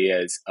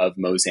areas of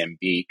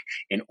Mozambique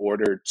in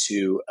order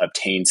to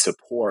obtain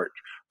support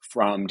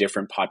from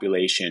different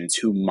populations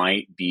who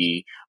might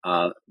be,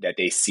 that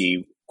they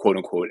see, quote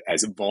unquote,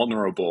 as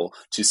vulnerable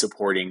to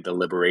supporting the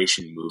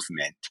liberation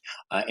movement.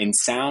 And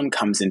sound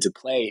comes into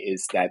play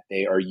is that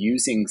they are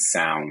using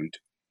sound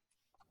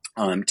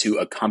to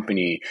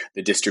accompany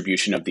the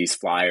distribution of these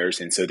flyers.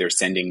 And so they're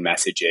sending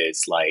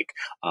messages like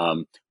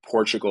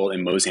Portugal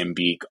and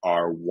Mozambique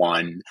are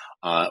one,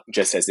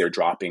 just as they're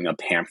dropping a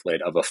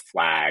pamphlet of a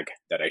flag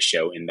that I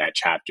show in that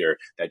chapter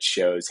that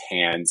shows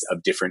hands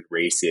of different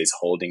races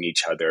holding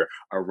each other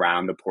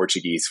around the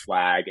Portuguese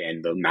flag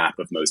and the map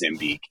of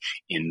Mozambique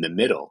in the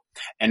middle.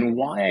 And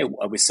why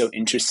I was so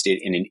interested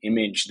in an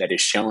image that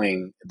is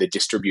showing the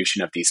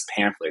distribution of these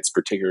pamphlets,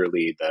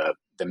 particularly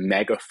the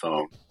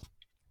megaphone,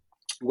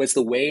 was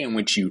the way in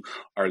which you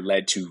are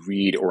led to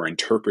read or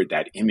interpret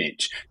that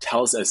image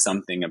tells us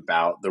something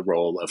about the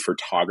role of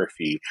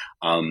photography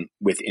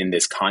within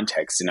this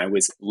context. And I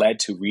was led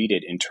to read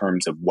it in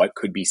terms of what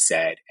could be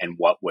said and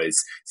what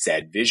was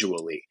said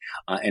visually.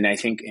 And I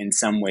think in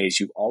some ways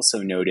you also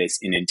notice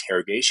in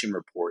interrogation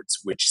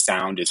reports, which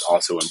sound is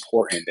also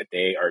important, that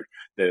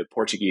the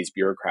Portuguese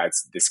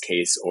bureaucrats, this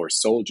case, or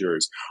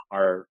soldiers,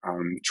 are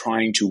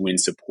trying to win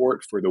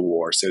support for the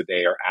war. So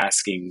they are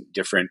asking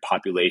different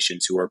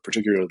populations who are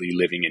particularly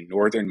living in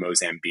northern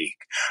Mozambique.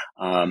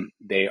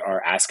 They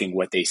are asking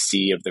what they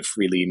see of the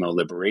Frelimo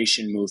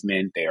liberation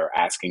movement. They are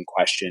asking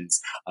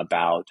questions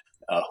about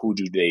who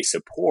do they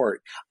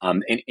support.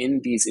 And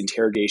in these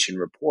interrogation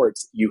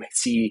reports, you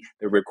see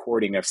the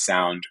recording of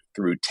sound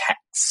through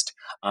text.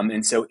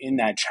 And so in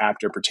that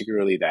chapter,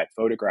 particularly that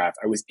photograph,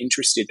 I was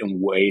interested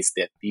in ways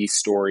that these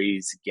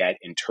stories get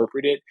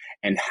interpreted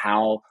and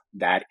how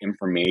that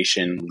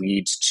information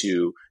leads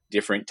to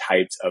different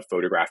types of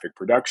photographic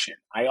production.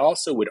 I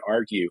also would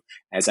argue,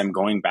 as I'm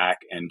going back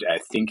and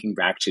thinking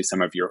back to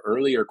some of your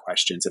earlier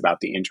questions about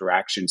the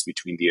interactions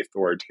between the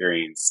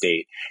authoritarian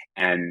state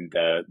and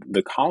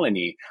the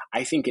colony,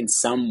 I think in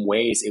some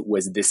ways it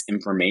was this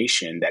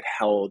information that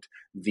held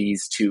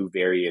these two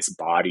various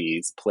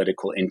bodies,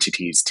 political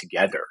entities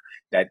together,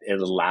 that it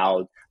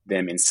allowed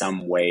them in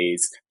some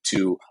ways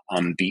to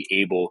be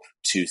able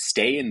to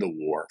stay in the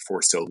war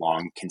for so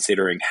long,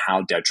 considering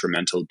how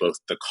detrimental both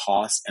the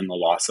cost and the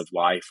loss of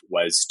life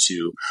was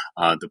to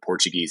the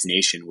Portuguese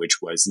nation,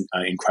 which was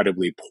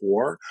incredibly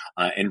poor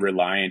and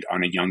reliant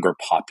on a younger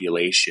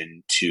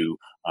population to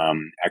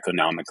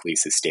economically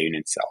sustain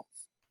itself.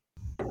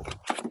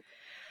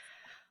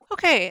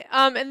 Okay,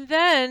 and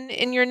then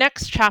in your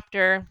next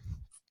chapter,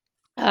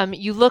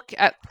 you look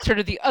at sort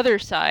of the other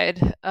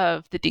side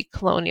of the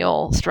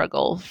decolonial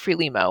struggle,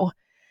 Frelimo,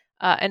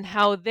 and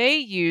how they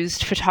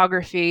used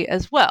photography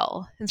as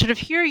well. And sort of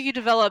here you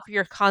develop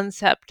your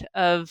concept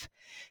of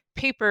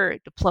paper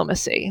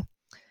diplomacy.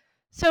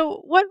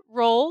 So what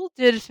role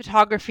did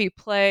photography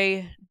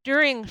play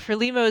during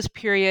Frelimo's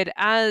period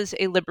as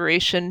a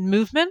liberation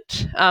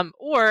movement?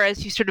 Or,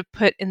 as you sort of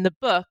put in the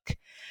book,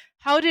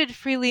 how did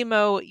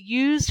Frelimo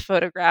use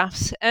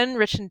photographs and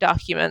written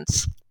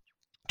documents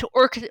to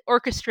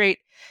orchestrate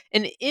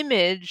an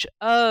image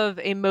of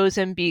a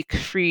Mozambique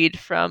freed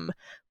from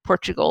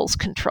Portugal's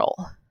control?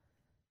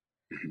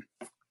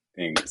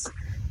 Thanks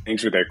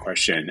for that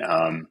question.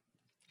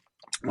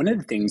 One of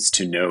the things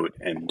to note,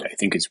 and I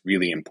think is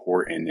really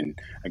important, and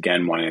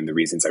again, one of the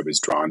reasons I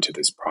was drawn to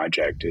this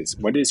project, is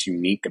what is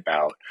unique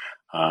about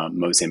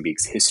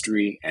Mozambique's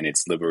history and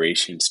its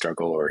liberation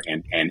struggle or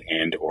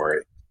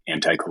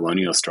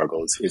anti-colonial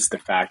struggles is the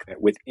fact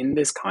that within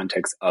this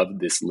context of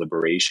this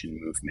liberation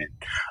movement,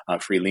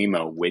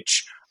 Frelimo,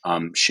 which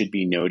should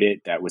be noted,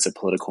 that was a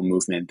political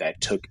movement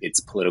that took its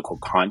political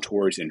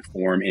contours and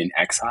form in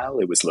exile.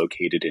 It was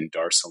located in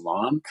Dar es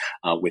Salaam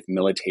with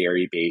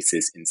military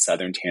bases in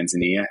southern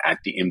Tanzania at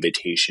the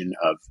invitation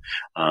of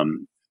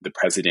the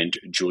president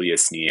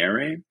Julius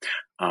Nyerere.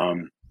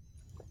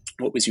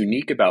 What was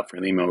unique about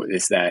Frelimo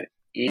is that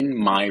in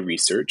my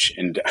research,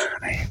 and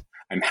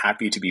I'm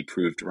happy to be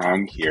proved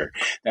wrong here,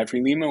 that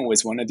Frelimo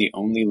was one of the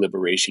only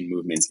liberation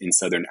movements in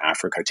Southern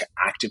Africa to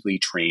actively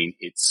train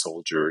its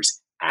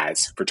soldiers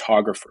as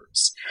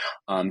photographers.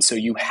 So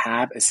you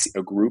have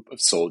a group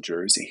of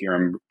soldiers. Here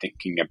I'm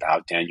thinking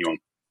about Daniel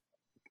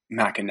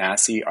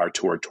Macanasi,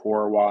 Artur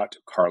Torwat,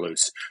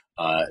 Carlos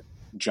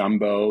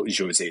Jumbo,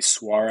 Jose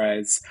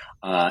Suarez,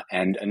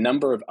 and a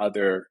number of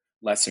other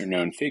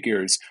lesser-known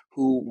figures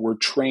who were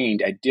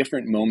trained at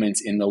different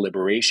moments in the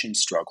liberation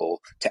struggle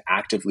to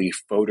actively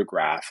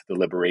photograph the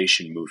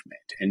liberation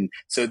movement. And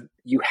so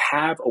you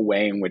have a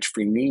way in which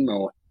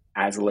Frelimo,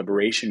 as a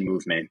liberation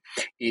movement,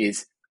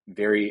 is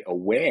very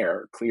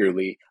aware,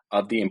 clearly,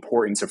 of the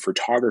importance of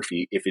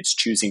photography if it's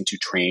choosing to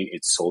train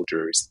its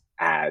soldiers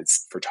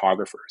as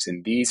photographers.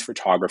 And these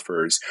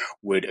photographers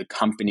would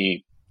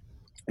accompany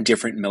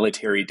different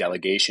military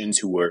delegations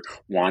who were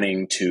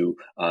wanting to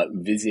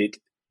visit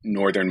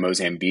northern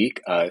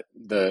Mozambique.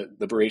 The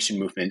liberation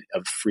movement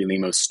of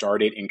Frelimo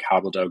started in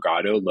Cabo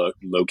Delgado,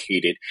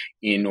 located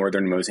in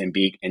northern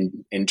Mozambique,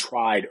 and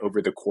tried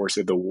over the course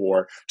of the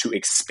war to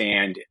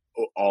expand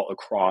all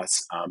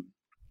across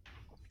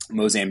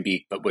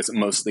Mozambique, but was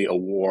mostly a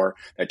war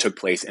that took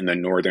place in the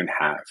northern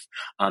half.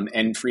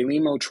 And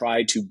Frelimo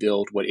tried to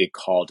build what it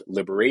called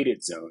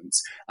liberated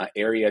zones,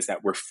 areas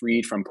that were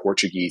freed from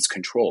Portuguese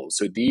control.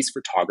 So these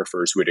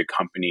photographers would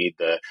accompany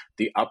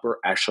the upper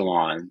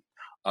echelon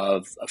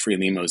of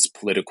Frelimo's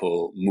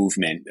political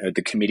movement,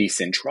 the Committee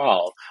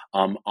Central,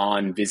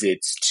 on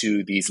visits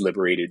to these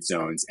liberated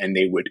zones, and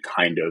they would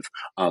kind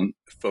of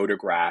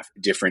photograph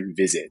different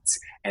visits,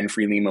 and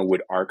Frelimo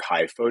would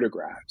archive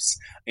photographs.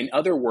 In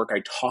other work,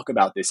 I talk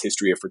about this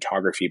history of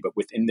photography, but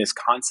within this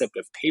concept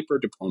of paper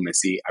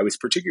diplomacy, I was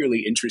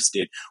particularly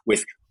interested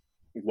with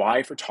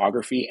why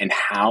photography, and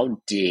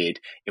how did,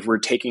 if we're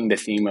taking the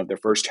theme of the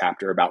first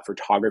chapter about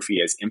photography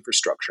as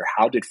infrastructure,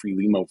 how did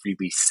Frelimo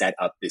really set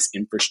up this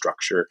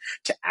infrastructure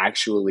to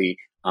actually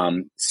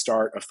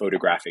start a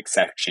photographic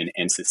section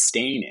and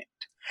sustain it?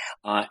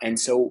 And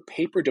so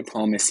paper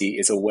diplomacy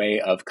is a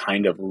way of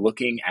kind of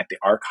looking at the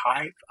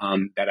archive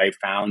that I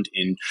found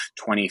in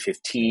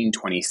 2015,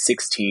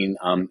 2016,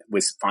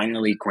 was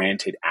finally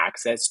granted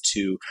access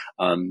to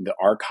the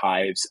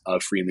archives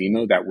of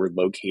Frelimo that were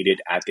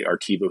located at the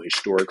Arquivo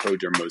Histórico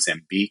de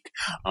Mozambique,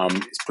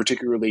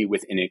 particularly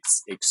within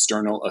its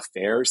external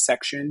affairs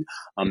section,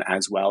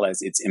 as well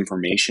as its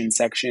information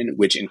section,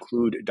 which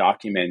include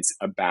documents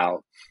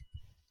about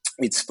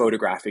its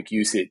photographic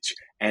usage.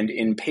 And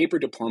in paper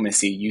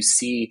diplomacy, you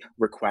see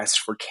requests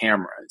for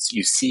cameras.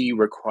 You see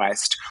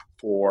requests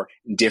for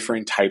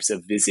different types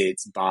of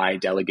visits by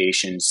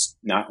delegations,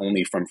 not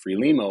only from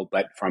Frelimo,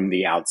 but from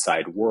the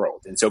outside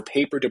world. And so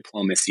paper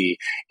diplomacy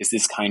is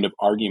this kind of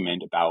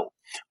argument about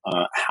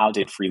how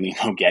did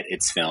Frelimo get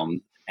its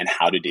film, and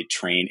how did it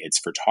train its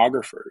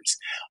photographers?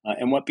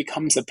 And what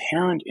becomes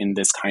apparent in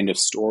this kind of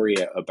story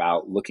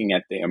about looking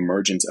at the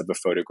emergence of a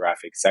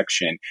photographic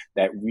section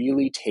that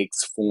really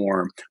takes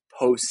form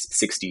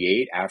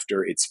post-68,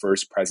 after its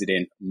first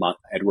president,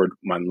 Edward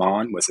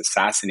Monlon, was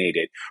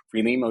assassinated,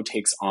 Frelimo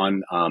takes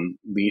on,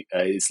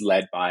 is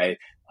led by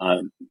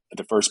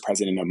the first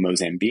president of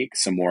Mozambique,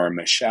 Samora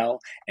Machel,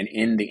 and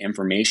in the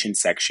information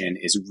section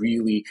is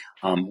really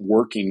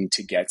working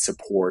to get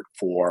support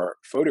for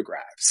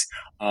photographs.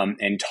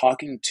 And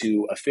talking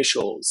to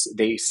officials,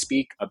 they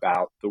speak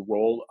about the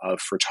role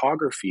of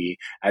photography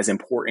as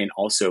important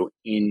also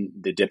in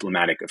the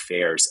diplomatic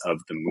affairs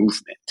of the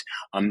movement.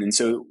 And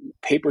so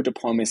paper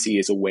diplomacy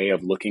is a way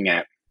of looking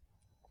at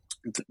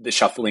the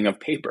shuffling of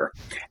paper,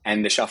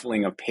 and the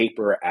shuffling of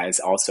paper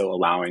as also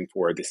allowing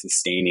for the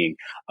sustaining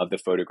of the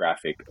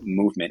photographic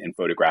movement and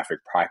photographic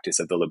practice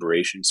of the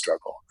liberation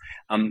struggle.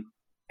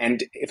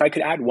 And if I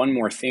could add one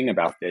more thing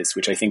about this,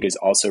 which I think is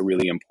also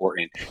really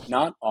important,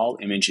 not all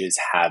images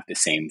have the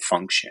same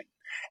function.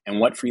 And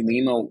what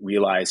Frelimo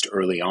realized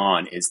early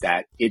on is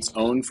that its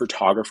own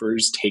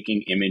photographers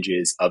taking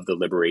images of the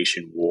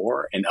liberation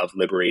war and of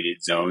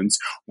liberated zones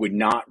would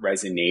not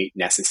resonate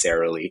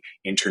necessarily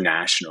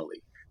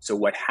internationally. So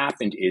what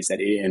happened is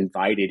that it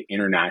invited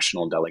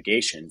international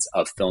delegations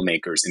of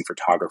filmmakers and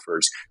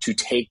photographers to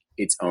take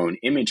its own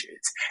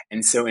images.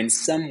 And so in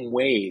some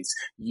ways,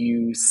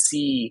 you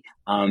see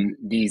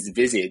these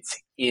visits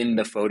in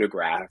the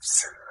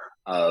photographs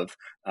of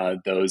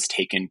those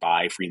taken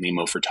by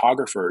Frelimo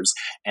photographers.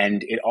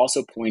 And it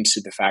also points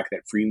to the fact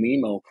that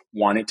Frelimo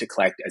wanted to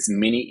collect as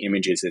many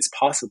images as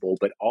possible,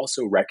 but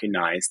also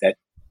recognize that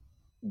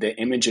the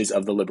images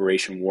of the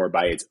liberation war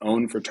by its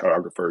own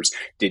photographers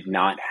did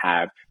not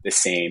have the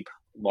same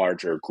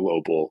larger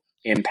global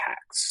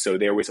impacts. So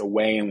there was a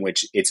way in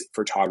which its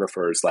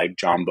photographers like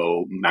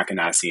Jumbo,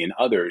 Macanasi, and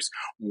others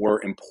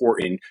were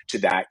important to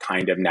that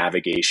kind of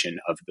navigation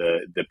of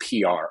the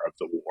PR of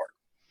the war.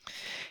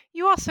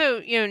 You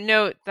also,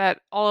 note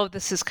that all of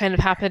this is kind of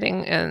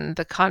happening in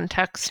the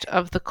context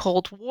of the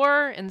Cold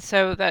War, and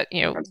so that,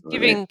 Absolutely.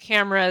 Giving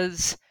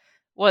cameras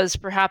was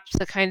perhaps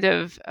the kind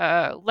of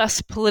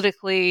less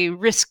politically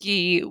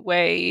risky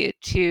way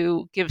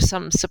to give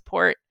some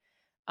support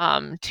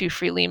to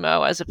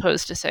Frelimo, as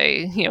opposed to,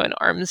 say, an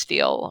arms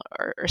deal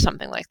or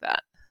something like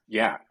that.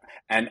 Yeah.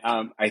 And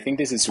I think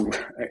this is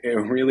a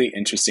really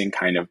interesting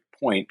kind of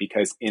point,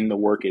 because in the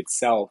work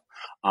itself,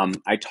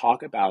 I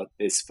talk about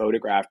this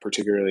photograph,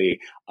 particularly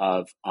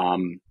of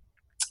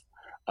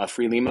a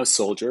Frelimo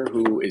soldier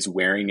who is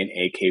wearing an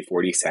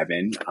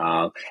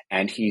AK-47,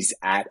 and he's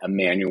at a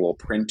manual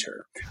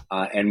printer.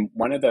 And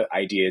one of the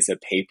ideas of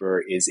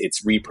paper is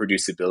its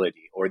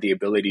reproducibility, or the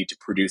ability to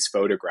produce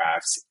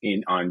photographs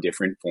on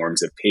different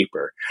forms of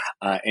paper.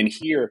 And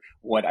here,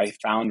 what I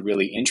found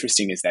really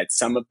interesting is that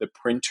some of the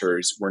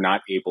printers were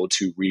not able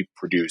to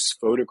reproduce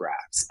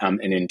photographs. And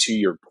then to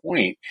your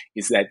point,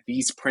 is that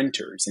these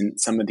printers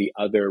and some of the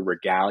other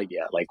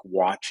regalia, like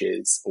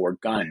watches or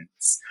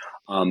guns,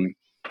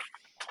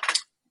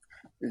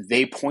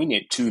 they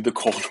pointed to the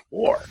Cold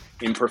War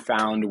in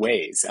profound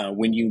ways.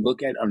 When you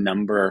look at a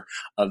number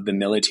of the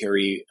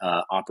military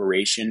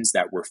operations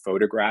that were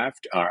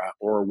photographed,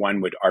 or one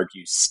would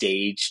argue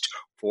staged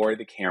for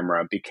the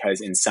camera,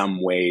 because in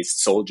some ways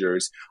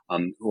soldiers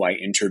who I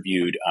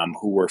interviewed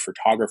who were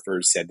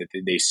photographers said that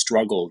they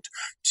struggled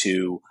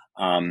to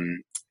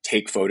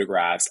take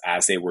photographs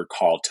as they were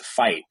called to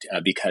fight,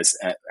 because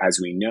as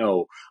we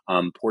know,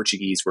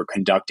 Portuguese were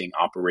conducting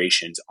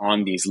operations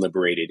on these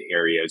liberated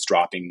areas,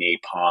 dropping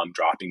napalm,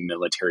 dropping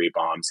military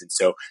bombs. And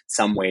so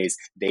some ways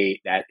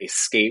that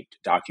escaped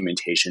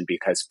documentation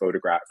because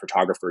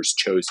photographers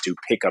chose to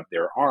pick up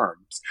their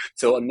arms.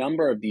 So a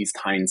number of these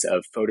kinds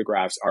of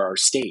photographs are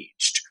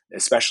staged,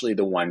 especially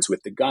the ones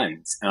with the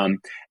guns. And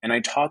I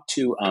talked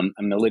to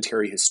a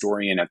military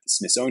historian at the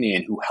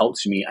Smithsonian who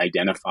helped me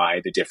identify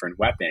the different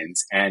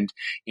weapons. And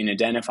in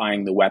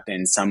identifying the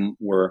weapons, some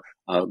were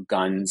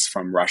guns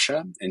from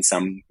Russia and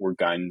some were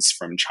guns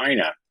from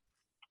China.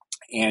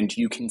 And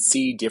you can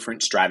see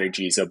different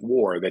strategies of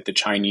war, that the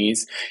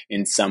Chinese,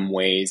 in some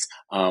ways,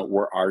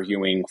 were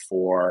arguing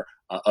for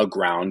a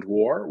ground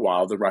war,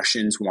 while the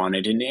Russians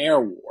wanted an air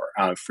war.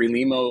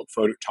 Frelimo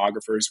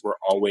photographers were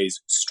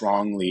always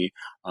strongly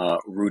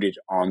rooted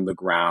on the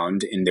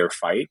ground in their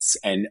fights.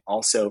 And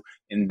also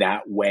in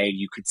that way,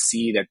 you could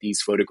see that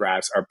these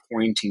photographs are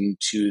pointing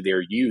to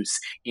their use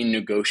in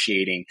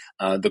negotiating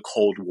the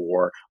Cold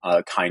War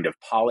kind of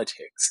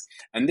politics.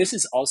 And this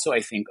is also, I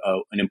think,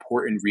 an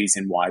important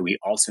reason why we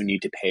also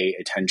need to pay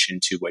attention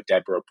to what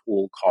Deborah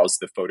Poole calls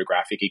the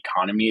photographic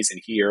economies. And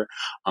here,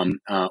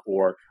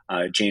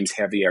 James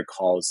Javier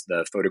calls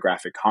the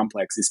photographic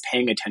complex, is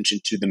paying attention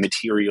to the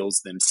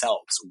materials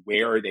themselves.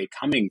 Where are they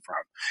coming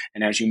from?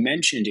 And as you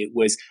mentioned, it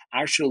was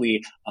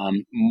actually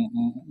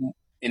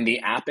in the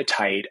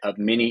appetite of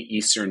many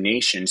Eastern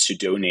nations to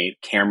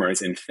donate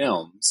cameras and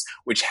films,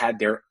 which had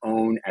their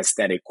own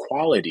aesthetic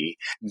quality,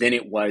 than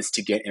it was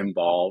to get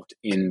involved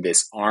in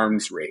this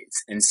arms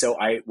race. And so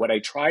what I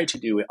try to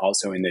do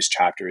also in this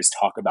chapter is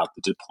talk about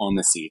the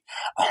diplomacy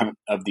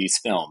of these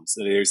films.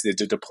 So there's the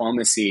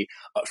diplomacy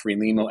of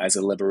Frelimo as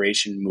a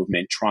liberation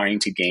movement trying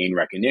to gain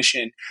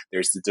recognition.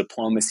 There's the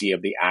diplomacy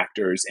of the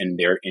actors and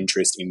their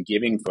interest in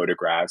giving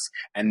photographs.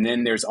 And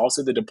then there's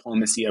also the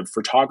diplomacy of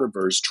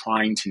photographers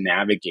trying to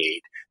navigate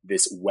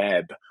this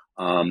web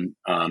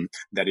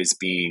that is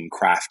being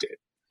crafted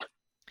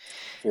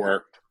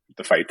for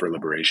the fight for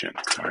liberation.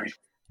 Sorry.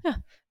 Yeah.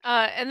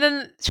 And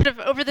then sort of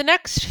over the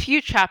next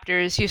few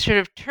chapters, you sort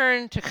of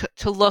turn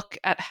to look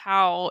at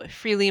how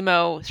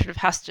Frelimo sort of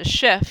has to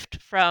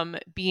shift from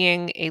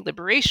being a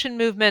liberation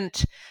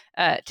movement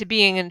to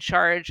being in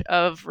charge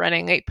of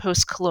running a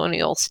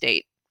post-colonial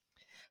state.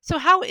 So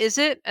how is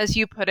it, as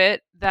you put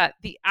it, that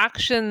the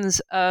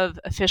actions of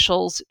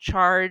officials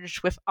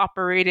charged with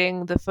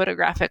operating the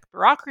photographic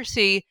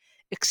bureaucracy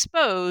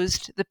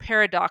exposed the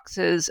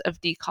paradoxes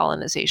of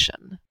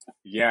decolonization?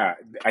 Yeah,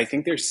 I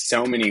think there's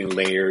so many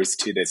layers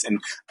to this. And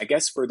I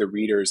guess for the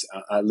readers,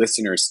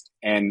 listeners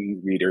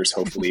and readers,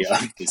 hopefully,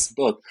 of this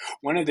book,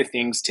 one of the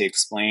things to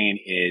explain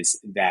is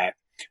that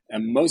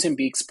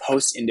Mozambique's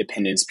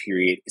post-independence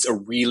period is a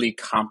really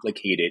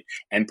complicated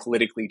and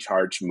politically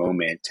charged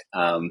moment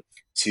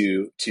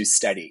to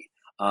study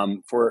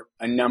for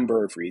a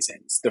number of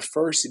reasons. The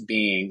first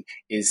being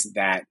is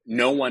that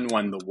no one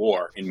won the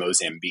war in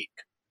Mozambique.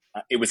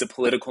 It was a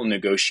political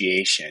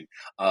negotiation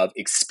of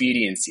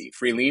expediency.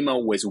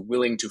 Frelimo was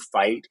willing to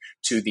fight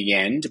to the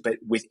end, but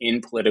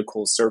within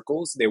political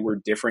circles, there were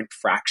different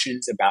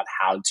fractions about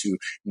how to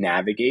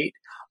navigate.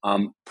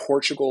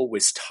 Portugal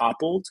was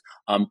toppled,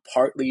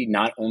 partly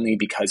not only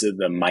because of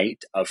the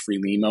might of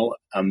Frelimo,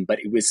 but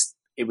it was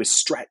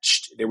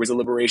stretched. There was a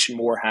liberation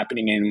war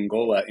happening in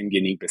Angola and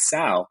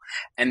Guinea-Bissau,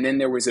 and then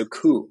there was a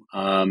coup,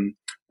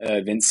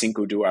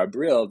 25 de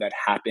Abril, that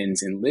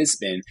happens in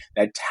Lisbon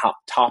that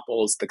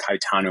topples the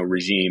Caetano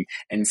regime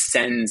and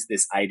sends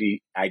this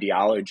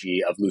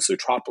ideology of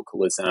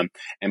Lusotropicalism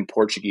and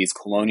Portuguese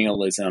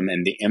colonialism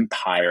and the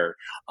empire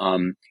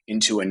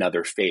into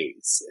another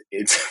phase.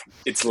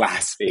 Its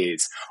last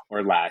phase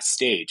or last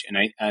stage.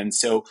 And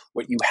so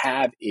what you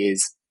have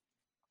is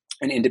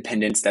an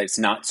independence that's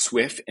not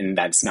swift and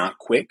that's not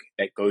quick,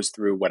 that goes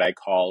through what I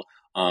call,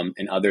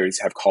 and others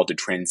have called a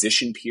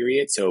transition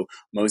period. So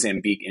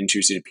Mozambique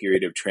enters a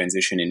period of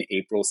transition in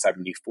April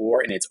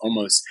 74, and it's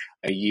almost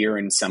a year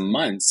and some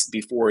months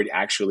before it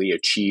actually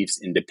achieves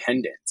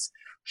independence.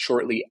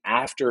 shortly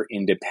after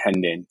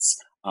independence,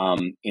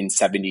 in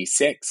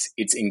 76,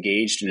 it's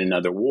engaged in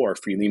another war.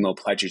 Frelimo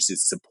pledges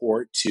its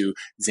support to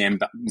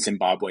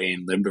Zimbabwean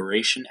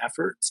liberation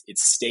efforts. It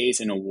stays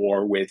in a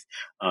war with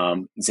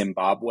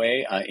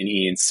Zimbabwe and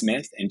Ian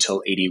Smith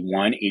until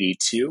 81,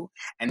 82,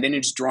 and then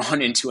it's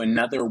drawn into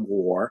another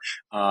war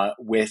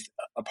with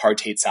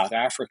apartheid South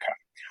Africa.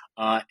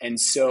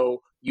 And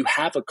so you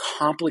have a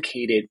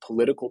complicated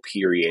political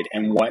period,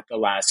 and what the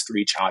last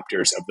 3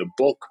 chapters of the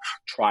book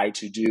try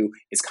to do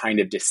is kind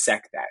of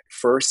dissect that.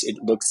 First, it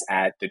looks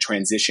at the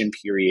transition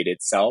period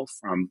itself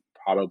from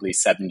probably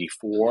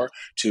 74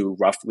 to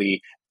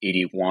roughly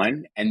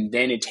 81, and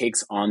then it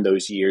takes on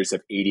those years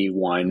of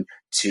 81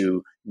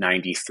 to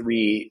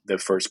 93, the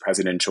first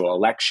presidential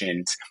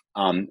elections,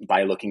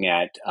 by looking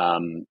at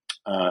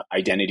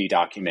identity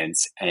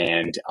documents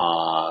and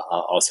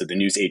also the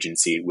news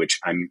agency, which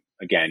I'm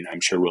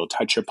sure we'll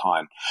touch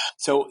upon.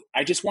 So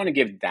I just want to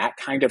give that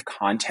kind of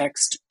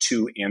context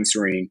to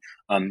answering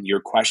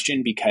your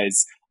question,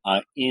 because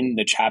in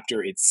the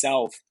chapter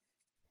itself,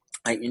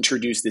 I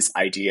introduced this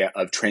idea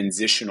of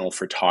transitional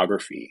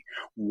photography.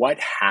 What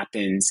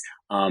happens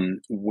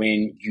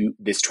when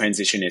this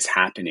transition is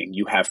happening?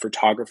 You have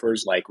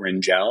photographers like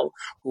Rangel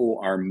who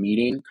are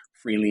meeting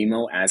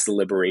Frelimo as the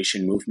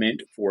liberation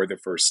movement for the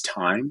first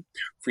time.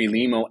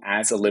 Frelimo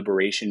as a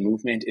liberation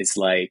movement is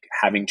like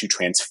having to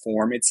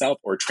transform itself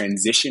or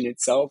transition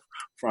itself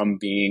from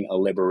being a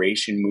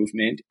liberation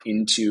movement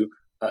into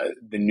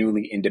the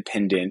newly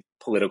independent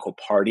political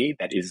party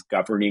that is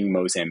governing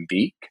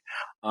Mozambique.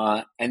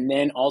 And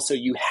then also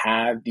you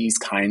have these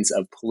kinds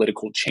of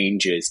political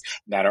changes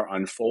that are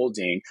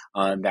unfolding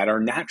that are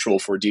natural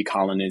for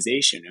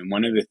decolonization. And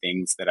one of the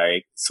things that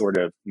I sort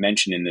of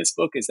mention in this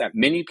book is that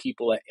many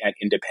people at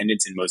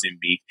independence in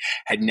Mozambique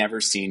had never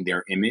seen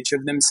their image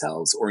of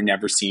themselves or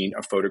never seen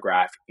a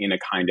photograph in a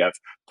kind of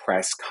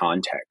press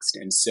context.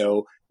 And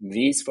so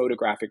these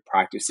photographic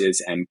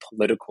practices and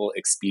political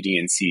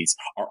expediencies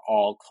are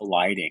all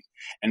colliding.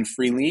 And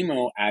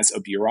Frelimo as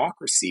a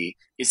bureaucracy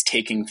is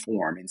taking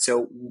form. And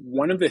so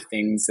one of the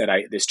things that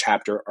this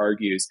chapter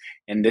argues,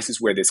 and this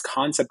is where this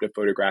concept of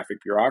photographic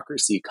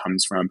bureaucracy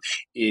comes from,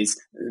 is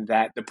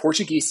that the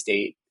Portuguese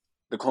state,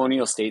 the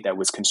colonial state that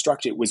was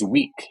constructed, was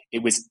weak.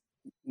 It was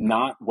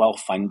not well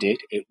funded.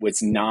 It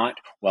was not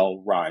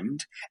well run.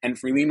 And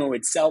Frelimo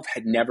itself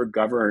had never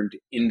governed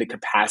in the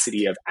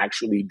capacity of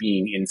actually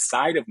being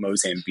inside of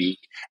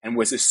Mozambique and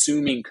was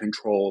assuming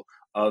control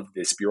of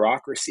this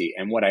bureaucracy.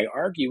 And what I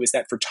argue is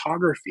that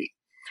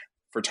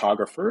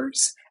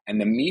photographers and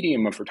the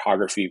medium of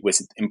photography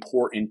was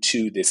important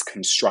to this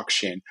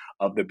construction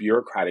of the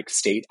bureaucratic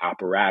state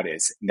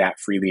apparatus that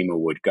Frelimo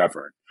would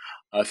govern.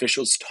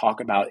 Officials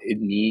talk about a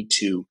need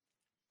to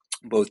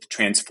both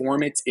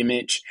transform its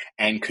image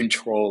and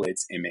control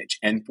its image.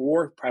 And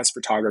for press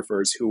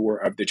photographers who were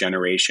of the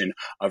generation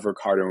of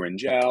Ricardo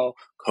Rangel,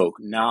 Koch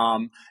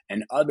Nam,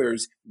 and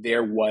others,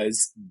 there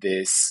was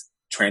this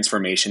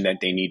transformation that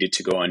they needed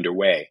to go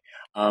underway.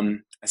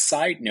 A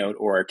side note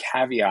or a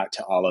caveat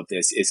to all of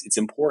this is it's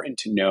important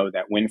to know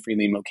that when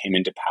Frelimo came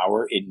into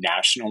power, it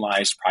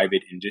nationalized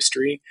private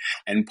industry,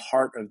 and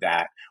part of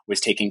that was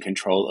taking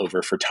control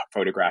over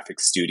photographic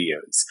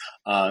studios.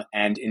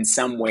 And in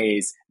some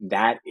ways,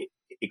 that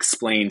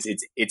explains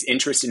its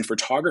interest in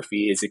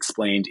photography is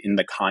explained in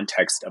the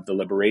context of the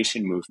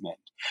liberation movement.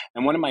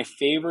 And one of my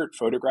favorite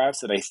photographs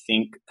that I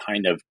think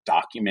kind of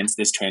documents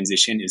this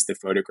transition is the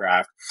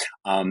photograph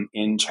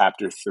in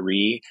chapter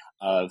 3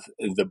 of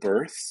The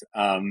Birth.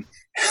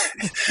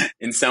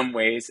 In some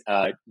ways,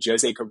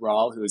 Jose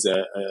Cabral, who is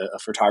a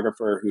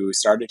photographer who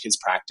started his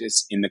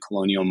practice in the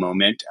colonial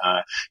moment,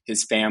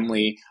 his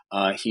family,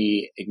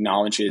 he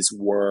acknowledges,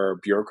 were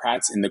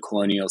bureaucrats in the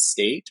colonial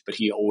state, but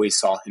he always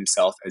saw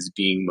himself as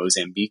being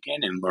Mozambican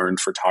and learned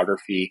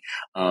photography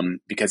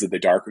because of the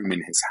darkroom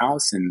in his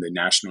house and the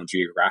National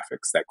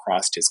Geographics that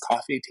crossed his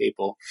coffee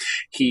table.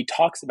 He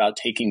talks about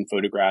taking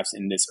photographs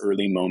in this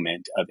early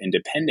moment of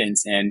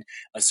independence and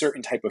a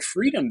certain type of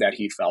freedom that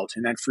he felt,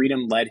 and that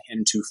freedom led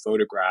him to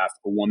photograph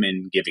a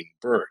woman giving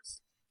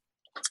birth.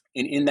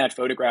 And in that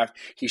photograph,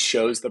 he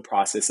shows the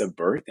process of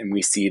birth, and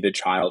we see the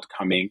child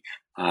coming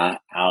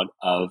out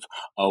of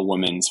a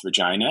woman's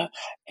vagina.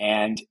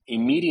 And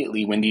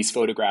immediately when these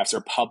photographs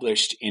are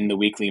published in the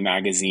weekly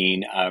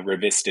magazine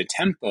Revista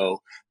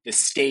Tempo, the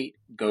state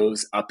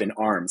goes up in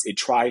arms. It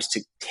tries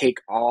to take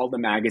all the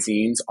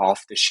magazines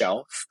off the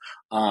shelf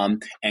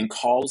and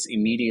calls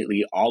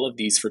immediately all of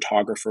these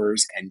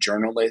photographers and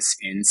journalists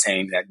in,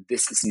 saying that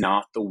this is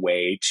not the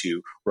way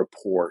to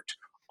report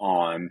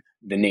on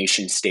the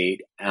nation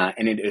state,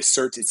 and it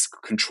asserts its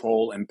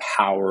control and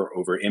power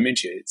over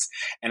images.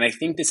 And I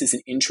think this is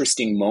an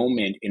interesting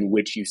moment in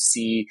which you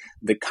see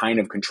the kind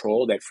of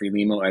control that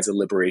Frelimo as a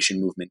liberation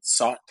movement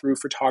sought through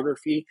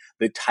photography,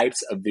 the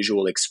types of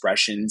visual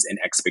expressions and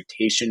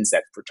expectations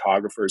that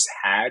photographers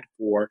had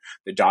for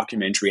the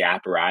documentary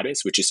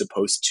apparatus, which is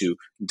supposed to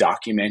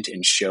document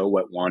and show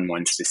what one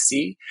wants to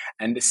see.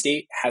 And the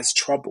state has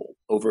trouble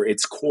over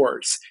its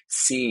course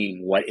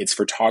seeing what its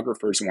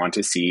photographers want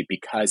to see,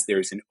 because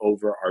there's an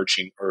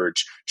overarching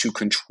urge to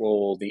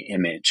control the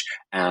image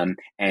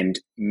and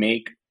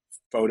make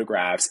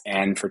photographs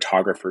and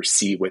photographers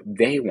see what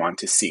they want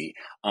to see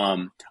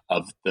of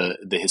the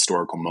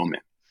historical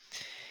moment.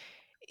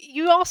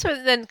 You also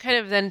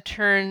then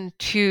turn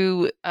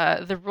to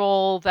the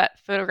role that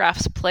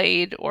photographs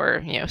played,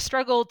 or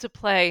struggled to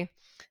play,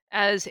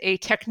 as a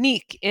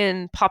technique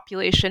in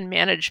population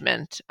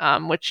management,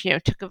 which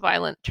took a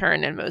violent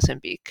turn in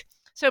Mozambique.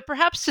 So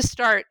perhaps to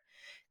start,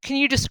 can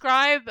you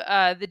describe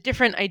the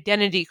different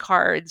identity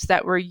cards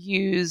that were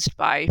used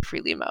by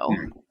Frelimo?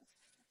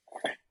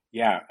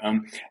 Yeah,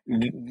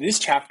 this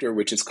chapter,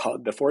 which is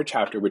called the fourth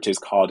chapter, which is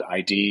called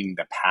 "IDing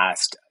the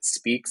Past,"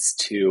 speaks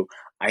to,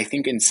 I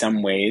think, in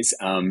some ways,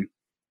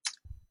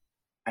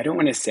 I don't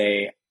want to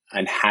say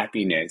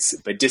unhappiness,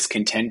 but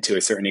discontent to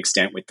a certain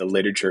extent with the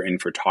literature in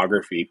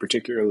photography,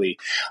 particularly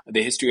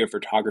the history of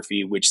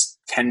photography, which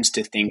tends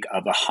to think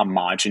of a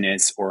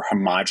homogenous or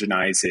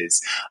homogenizes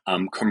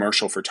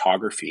commercial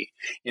photography.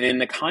 And in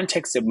the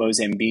context of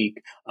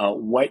Mozambique,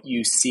 what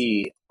you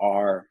see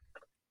are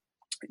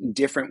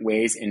different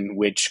ways in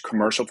which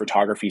commercial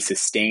photography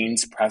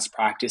sustains press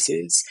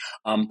practices,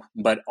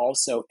 but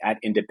also at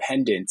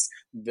independence,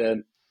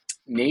 the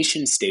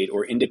nation state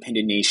or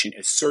independent nation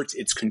asserts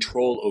its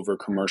control over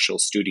commercial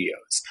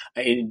studios.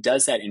 It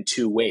does that in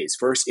two ways.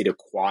 First, it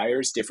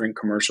acquires different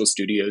commercial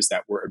studios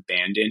that were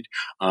abandoned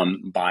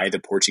by the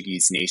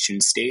Portuguese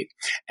nation state.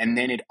 And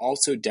then it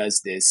also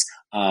does this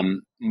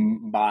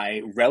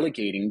by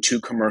relegating to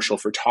commercial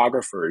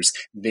photographers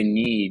the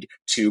need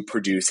to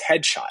produce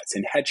headshots.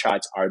 And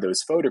headshots are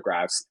those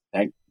photographs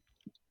that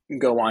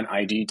go on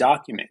ID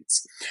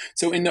documents.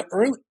 So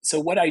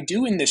what I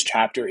do in this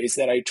chapter is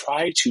that I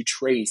try to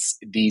trace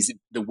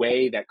the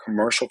way that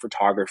commercial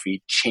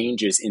photography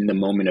changes in the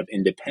moment of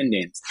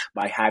independence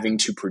by having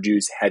to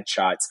produce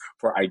headshots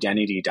for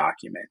identity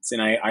documents. And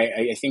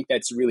I think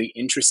that's really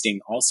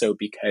interesting also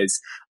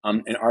because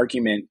an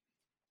argument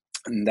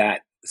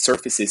that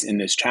surfaces in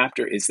this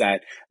chapter is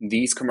that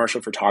these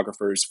commercial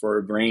photographers for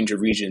a range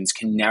of regions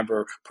can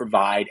never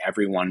provide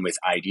everyone with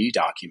ID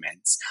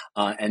documents,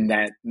 and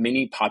that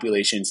many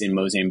populations in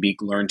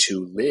Mozambique learn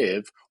to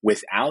live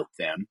without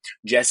them,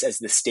 just as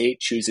the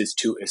state chooses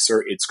to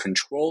assert its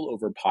control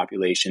over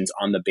populations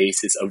on the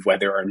basis of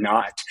whether or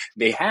not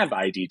they have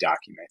ID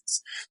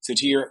documents. So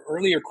to your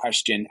earlier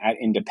question, at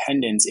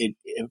independence, it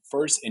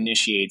first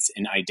initiates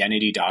an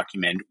identity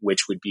document,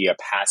 which would be a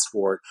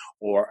passport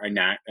or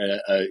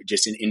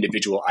just an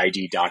individual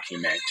ID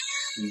document.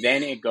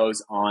 Then it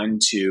goes on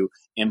to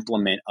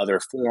implement other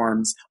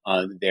forms.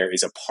 There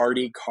is a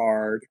party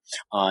card.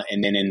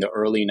 And then in the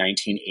early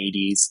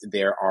 1980s,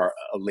 there are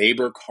a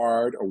labor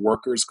card, a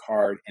worker's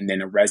card, and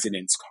then a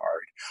residence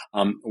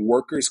card. A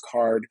worker's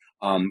card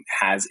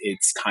has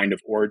its kind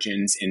of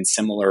origins in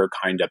similar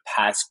kind of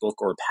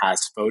passbook or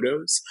pass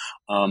photos.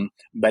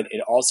 But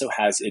it also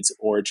has its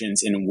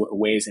origins in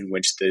ways in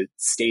which the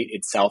state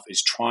itself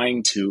is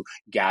trying to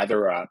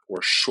gather up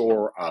or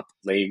shore up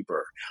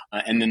labor.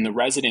 And then the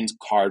residence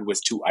card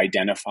was to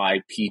identify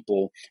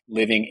people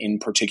living in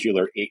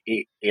particular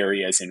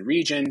areas and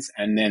regions.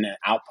 And then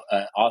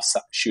an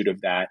offshoot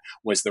of that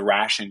was the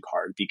ration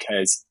card,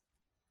 because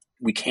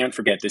we can't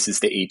forget this is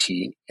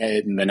in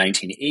the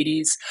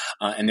 1980s,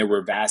 and there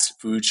were vast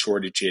food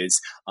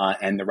shortages,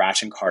 and the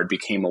ration card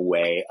became a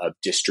way of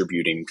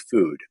distributing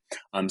food.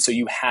 So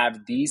you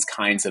have these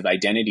kinds of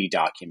identity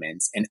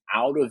documents, and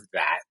out of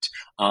that,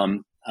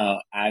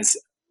 as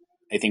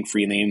I think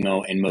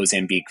Frelimo and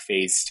Mozambique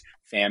faced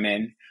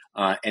famine,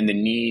 and the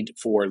need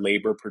for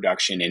labor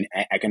production and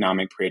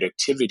economic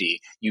productivity,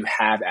 you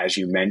have, as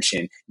you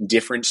mentioned,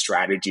 different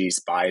strategies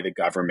by the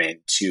government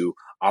to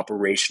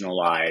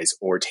operationalize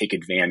or take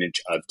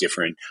advantage of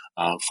different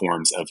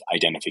forms of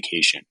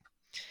identification.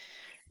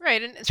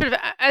 Right. And sort of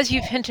as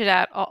you've hinted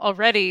at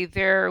already,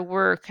 there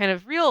were kind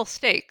of real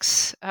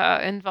stakes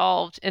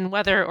involved in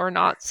whether or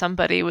not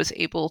somebody was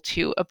able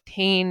to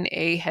obtain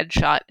a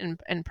headshot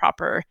and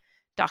proper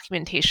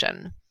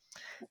documentation.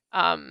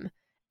 And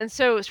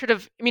so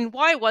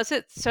why was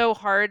it so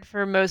hard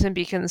for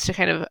Mozambicans to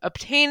kind of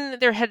obtain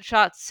their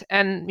headshots?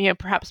 And,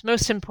 perhaps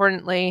most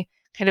importantly,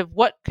 kind of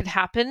what could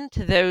happen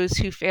to those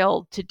who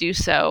failed to do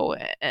so,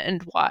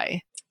 and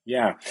why?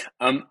 Yeah.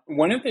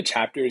 One of the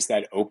chapters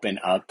that open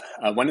up,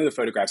 one of the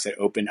photographs that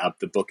open up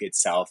the book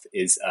itself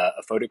is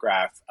a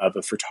photograph of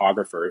a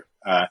photographer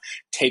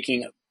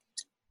taking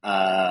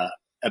a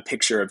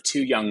picture of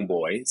two young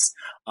boys.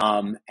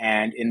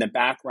 And in the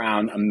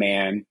background, a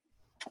man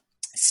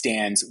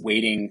stands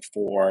waiting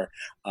for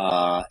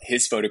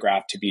his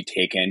photograph to be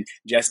taken,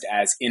 just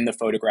as in the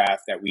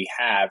photograph that we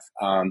have,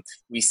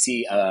 we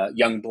see a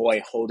young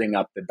boy holding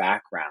up the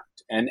background.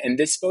 And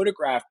this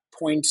photograph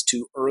points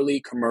to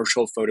early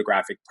commercial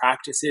photographic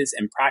practices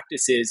and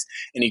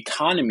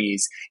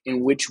economies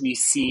in which we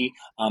see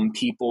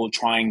people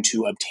trying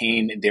to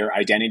obtain their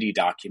identity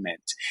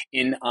document.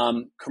 In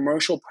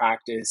commercial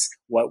practice,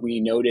 what we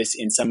notice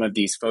in some of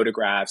these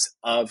photographs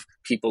of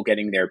people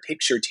getting their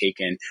picture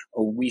taken,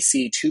 we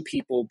see two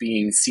people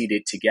being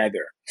seated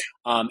together.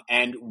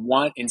 And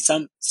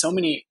so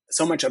many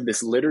so much of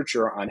this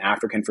literature on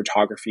African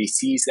photography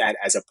sees that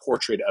as a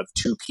portrait of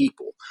two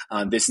people,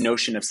 this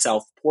notion of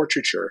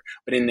self-portraiture.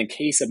 But in the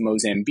case of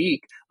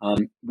Mozambique,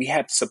 we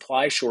have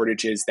supply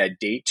shortages that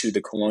date to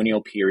the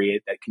colonial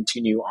period that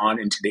continue on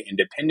into the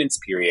independence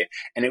period.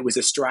 And it was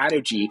a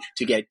strategy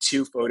to get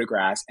two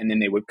photographs, and then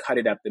they would cut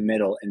it up the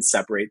middle and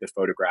separate the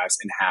photographs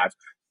and have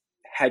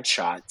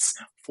headshots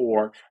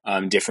for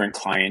different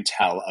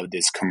clientele of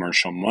this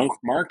commercial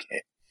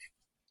market.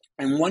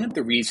 And one of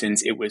the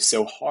reasons it was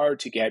so hard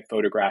to get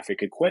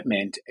photographic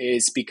equipment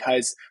is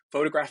because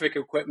photographic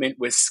equipment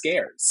was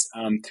scarce.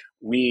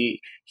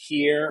 We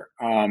hear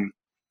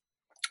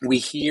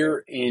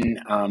in,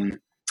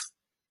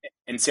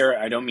 and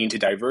Sarah, I don't mean to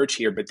diverge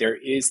here, but there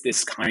is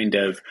this kind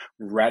of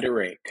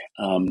rhetoric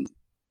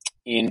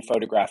in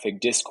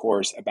photographic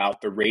discourse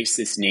about the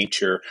racist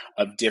nature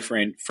of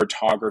different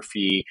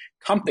photography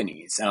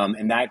companies.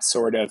 And that's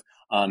sort of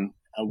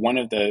one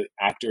of the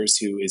actors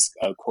who is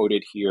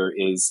quoted here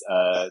is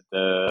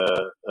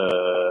the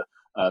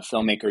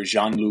filmmaker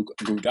Jean-Luc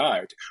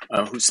Godard,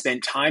 who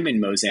spent time in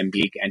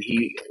Mozambique, and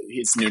he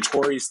is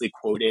notoriously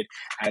quoted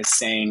as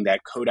saying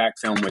that Kodak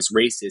film was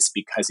racist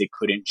because it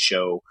couldn't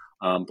show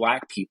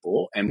Black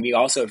people. And we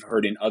also have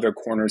heard in other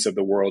corners of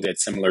the world at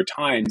similar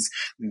times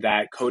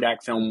that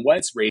Kodak film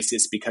was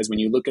racist because when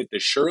you look at the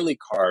Shirley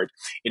card,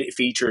 it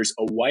features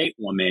a white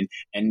woman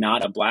and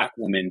not a Black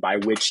woman by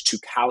which to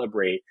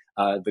calibrate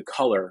the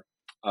color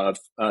of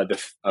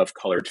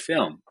colored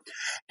film.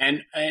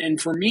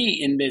 And for me,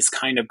 in this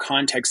kind of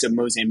context of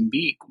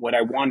Mozambique, what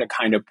I want to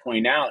kind of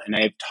point out, and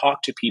I have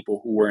talked to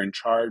people who were in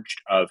charge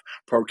of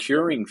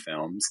procuring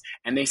films,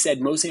 and they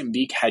said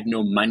Mozambique had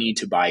no money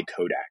to buy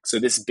Kodak. So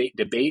this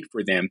debate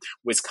for them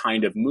was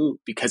kind of moot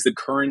because the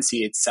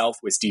currency itself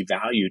was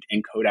devalued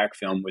and Kodak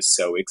film was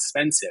so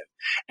expensive.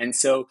 And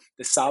so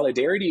the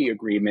solidarity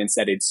agreements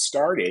that had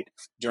started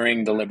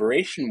during the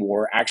Liberation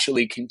War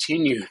actually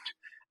continued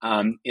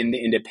in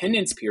the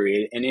independence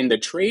period, and in the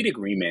trade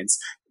agreements,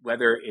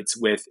 whether it's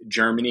with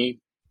Germany,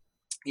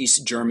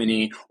 East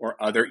Germany, or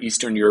other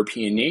Eastern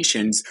European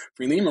nations,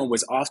 Frelimo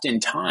was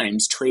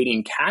oftentimes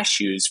trading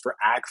cashews for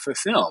Agfa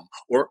film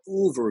or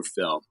Oeuvre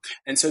film.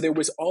 And so there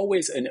was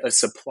always a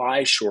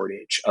supply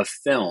shortage of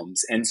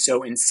films. And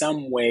so in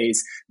some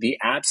ways, the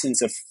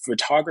absence of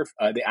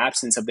the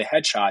absence of the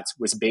headshots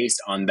was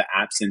based on the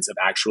absence of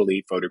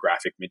actually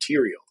photographic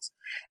materials.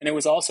 And it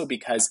was also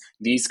because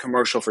these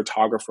commercial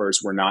photographers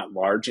were not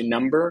large in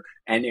number,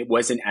 and it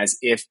wasn't as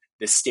if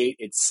the state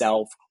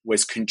itself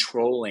was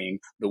controlling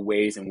the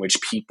ways in which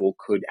people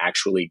could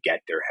actually get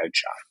their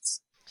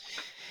headshots.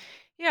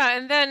 Yeah,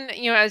 and then,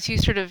 as you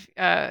sort of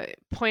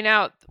point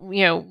out,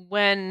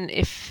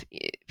 if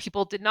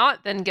people did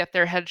not then get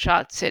their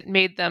headshots, it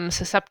made them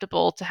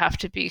susceptible to have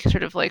to be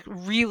sort of like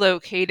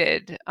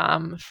relocated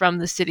from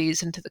the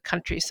cities into the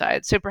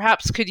countryside. So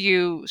perhaps could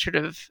you sort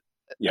of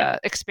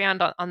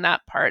expand on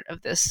that part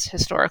of this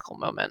historical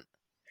moment?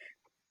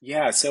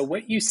 Yeah, so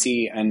what you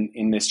see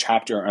in this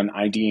chapter on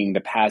IDing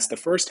the past, the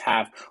first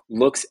half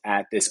looks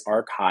at this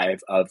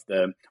archive of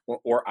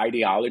or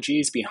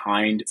ideologies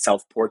behind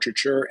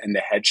self-portraiture and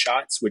the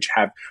headshots, which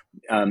have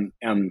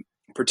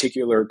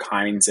particular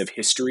kinds of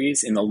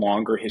histories in the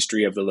longer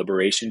history of the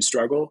liberation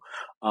struggle,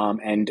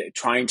 and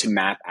trying to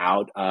map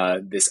out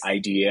this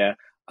idea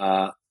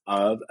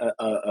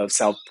of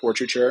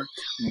self-portraiture.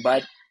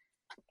 But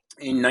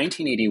in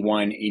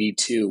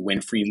 1981-82, when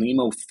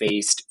Frelimo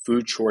faced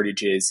food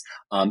shortages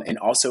and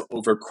also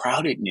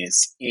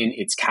overcrowdedness in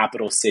its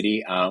capital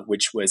city,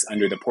 which was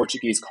under the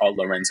Portuguese called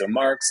Lourenço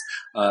Marques,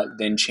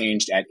 then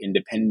changed at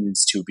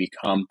independence to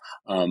become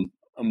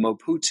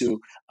Maputo,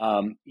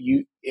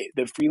 the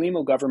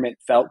Frelimo government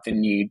felt the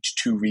need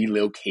to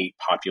relocate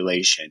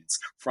populations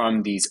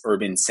from these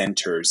urban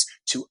centers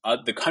to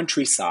the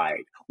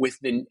countryside,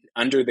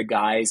 under the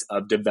guise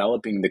of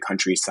developing the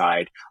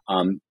countryside,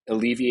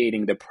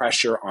 alleviating the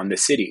pressure on the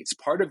cities.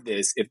 Part of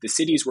this, if the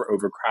cities were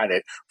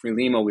overcrowded,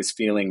 Frelimo was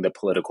feeling the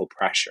political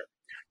pressure.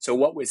 So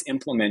what was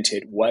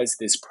implemented was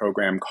this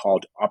program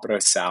called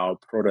Operação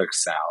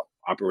Produção,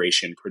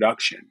 Operation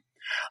Production,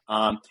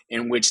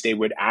 in which they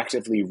would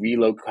actively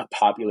relocate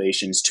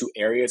populations to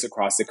areas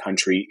across the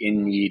country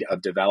in need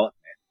of development.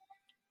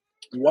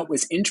 What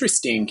was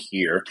interesting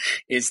here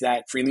is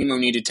that Frelimo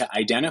needed to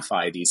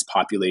identify these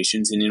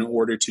populations, and in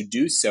order to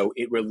do so,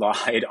 it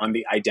relied on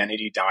the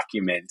identity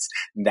documents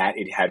that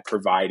it had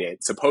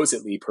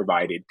supposedly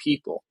provided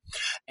people.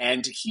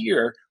 And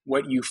here,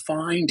 what you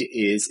find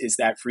is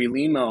that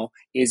Frelimo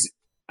is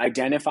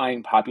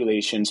identifying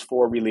populations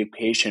for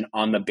relocation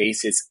on the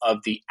basis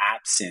of the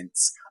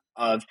absence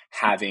of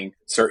having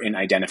certain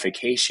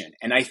identification.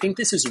 And I think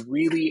this is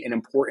really an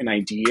important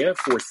idea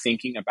for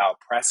thinking about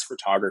press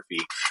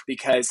photography,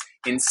 because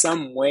in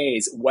some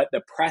ways, what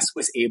the press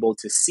was able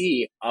to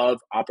see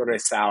of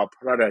Operação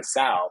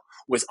Produção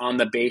was on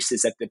the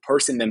basis that the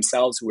person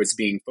themselves who was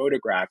being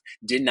photographed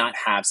did not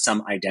have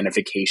some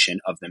identification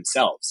of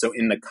themselves. So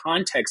in the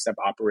context of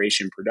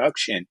Operation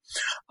Production,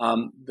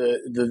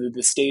 the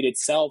state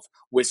itself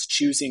was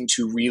choosing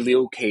to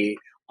relocate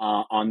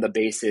on the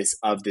basis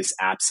of this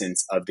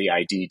absence of the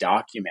ID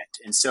document.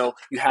 And so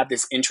you have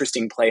this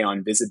interesting play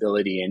on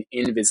visibility and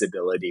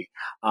invisibility.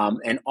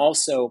 And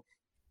also,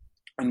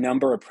 a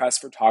number of press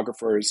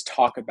photographers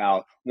talk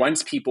about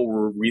once people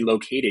were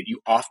relocated,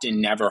 you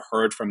often never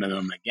heard from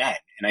them again.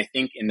 And I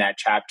think in that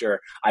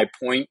chapter, I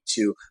point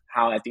to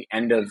how at the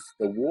end of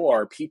the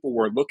war, people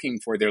were looking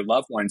for their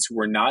loved ones who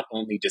were not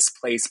only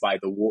displaced by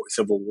the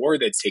civil war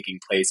that's taking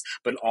place,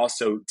 but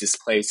also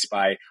displaced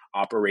by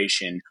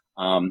Operation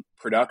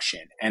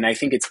Production. And I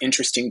think it's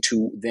interesting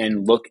to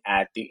then look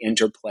at the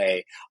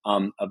interplay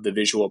of the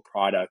visual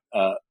product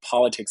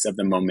politics of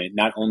the moment,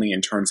 not only in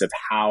terms of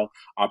how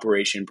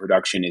Operation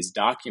Production is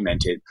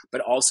documented,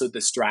 but also the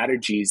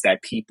strategies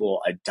that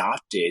people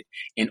adopted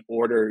in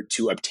order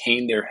to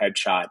obtain their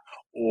headshot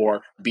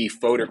or be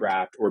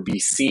photographed or be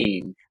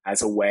seen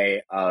as a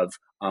way of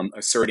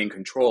asserting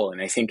control.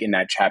 And I think in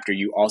that chapter,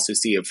 you also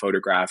see a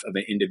photograph of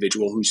an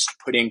individual who's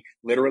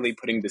literally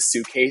putting the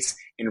suitcase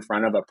in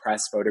front of a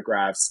press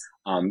photograph's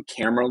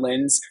camera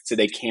lens so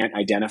they can't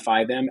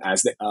identify them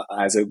as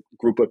a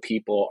group of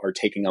people are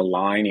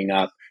lining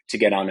up to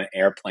get on an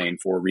airplane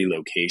for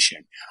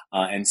relocation.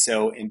 And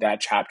so in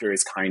that chapter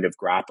is kind of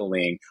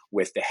grappling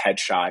with the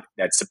headshot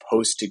that's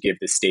supposed to give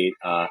the state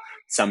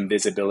some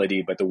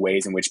visibility, but the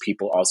ways in which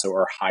people also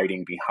are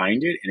hiding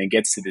behind it. And it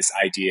gets to this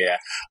idea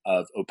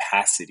of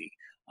opacity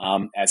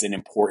as an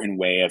important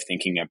way of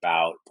thinking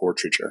about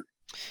portraiture.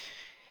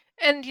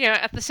 And,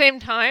 at the same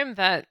time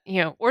that,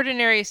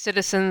 ordinary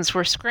citizens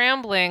were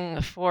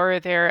scrambling for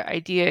their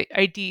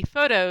ID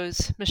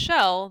photos,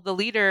 Michel, the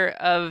leader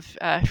of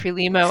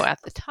Frelimo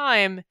at the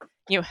time,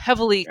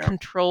 heavily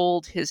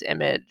controlled his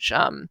image.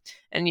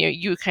 And,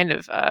 you kind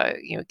of,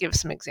 give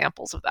some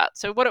examples of that.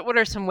 So what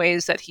are some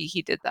ways that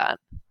he did that?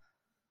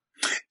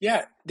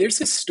 Yeah, there's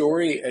a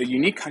story, a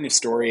unique kind of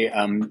story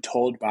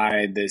told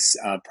by this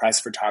press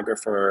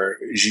photographer,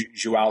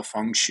 João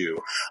Fengshu,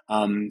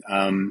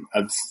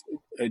 of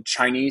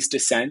Chinese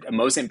descent, a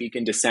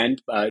Mozambican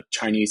descent, but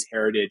Chinese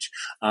heritage,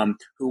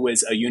 who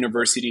was a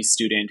university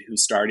student who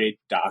started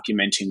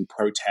documenting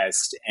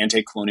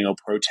anti-colonial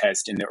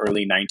protest in the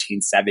early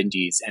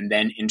 1970s, and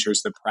then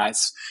enters the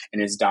press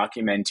and is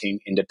documenting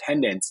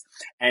independence.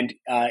 And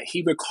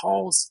he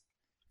recalls,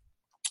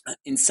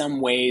 in some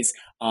ways,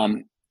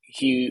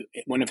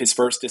 one of his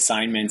first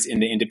assignments in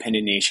the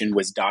independent nation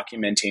was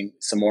documenting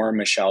Samora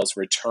Machel's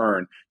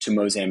return to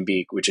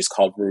Mozambique, which is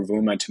called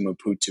Rovuma to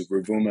Maputo,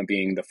 Rovuma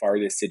being the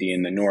farthest city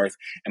in the north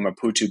and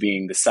Maputo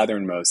being the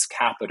southernmost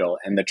capital,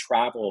 and the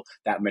travel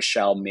that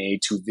Michel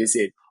made to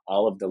visit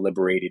all of the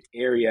liberated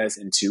areas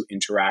and to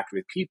interact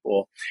with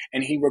people.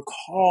 And he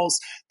recalls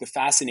the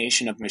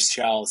fascination of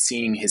Michel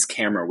seeing his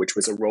camera, which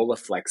was a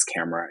Rolleiflex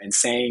camera, and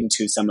saying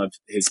to some of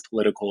his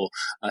political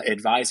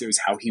advisors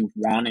how he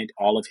wanted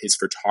all of his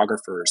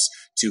photographers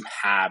to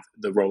have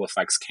the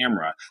Rolleiflex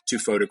camera to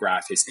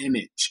photograph his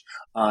image.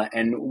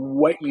 And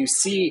what you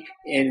see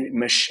in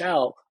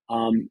Michel,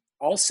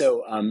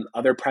 also,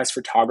 other press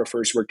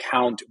photographers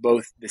recount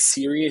both the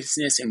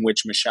seriousness in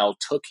which Michel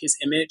took his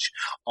image,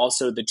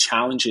 also the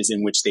challenges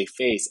in which they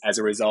face as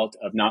a result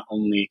of not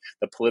only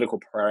the political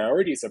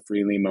priorities of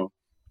Frelimo,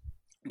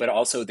 but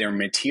also their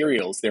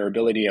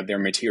ability of their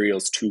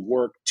materials to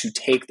work to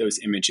take those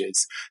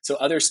images. So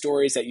other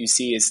stories that you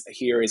see is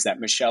that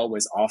Michel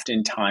was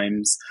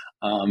oftentimes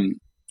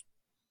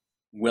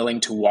willing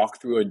to walk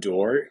through a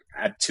door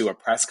to a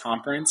press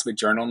conference with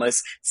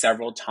journalists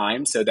several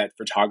times so that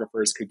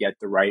photographers could get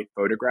the right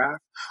photograph.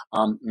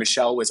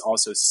 Michel was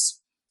also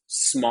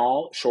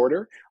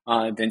shorter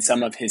than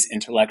some of his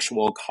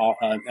intellectual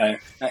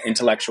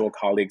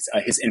colleagues,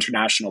 his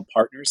international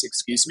partners,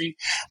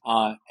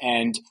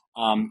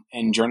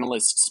 and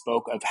journalists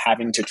spoke of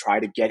having to try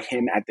to get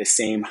him at the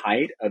same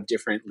height of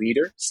different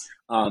leaders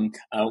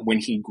when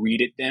he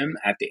greeted them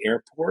at the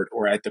airport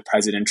or at the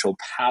presidential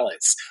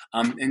palace.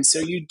 And so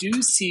you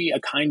do see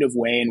a kind of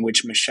way in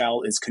which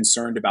Michel is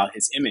concerned about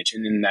his image.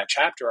 And in that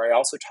chapter, I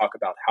also talk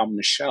about how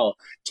Michel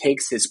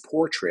takes his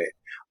portrait,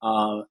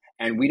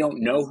 and we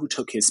don't know who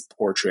took his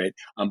portrait,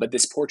 but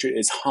this portrait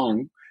is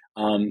hung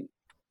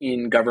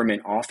in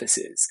government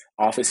offices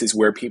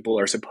where people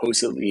are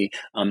supposed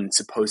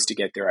to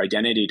get their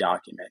identity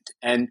document.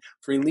 And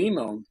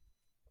Frelimo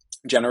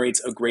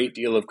generates a great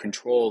deal of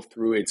control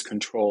through its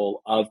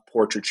control of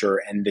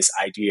portraiture and this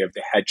idea of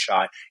the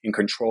headshot in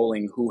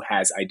controlling who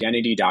has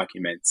identity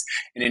documents.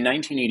 And in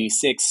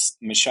 1986,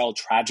 Michel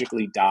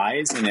tragically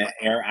dies in an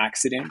air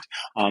accident,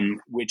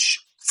 which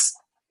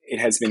it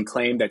has been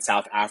claimed that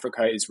South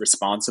Africa is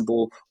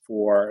responsible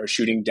for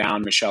shooting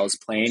down Michel's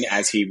plane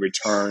as he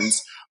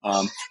returns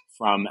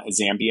from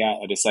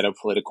Zambia at a set of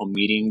political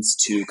meetings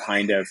to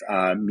kind of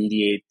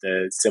mediate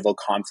the civil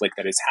conflict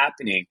that is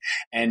happening.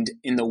 And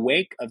in the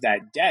wake of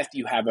that death,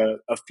 you have a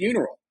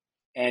funeral.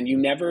 And you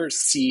never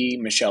see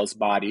Michel's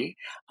body,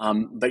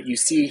 but you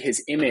see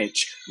his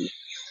image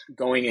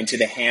going into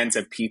the hands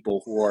of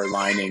people who are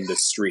lining the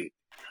street.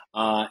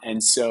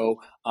 And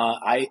so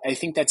I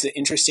think that's an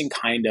interesting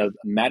kind of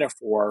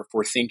metaphor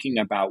for thinking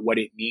about what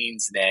it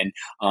means then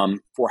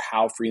for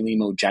how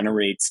Frelimo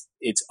generates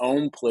its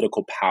own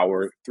political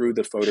power through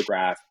the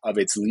photograph of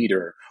its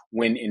leader,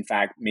 when in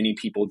fact many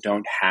people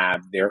don't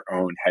have their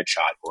own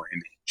headshot or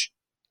image.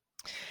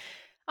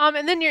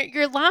 And then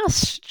your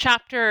last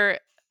chapter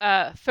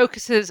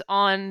focuses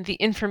on the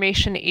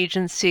Information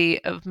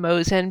Agency of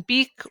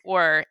Mozambique,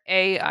 or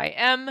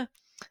AIM,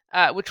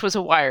 which was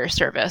a wire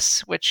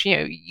service, which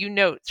you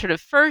note sort of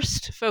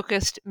first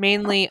focused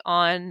mainly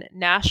on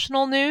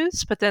national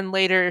news, but then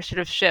later sort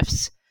of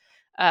shifts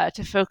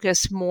to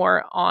focus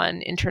more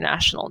on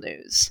international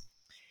news.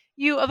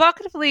 You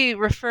evocatively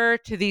refer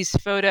to these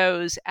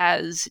photos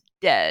as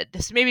dead.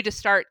 So maybe to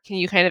start, can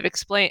you kind of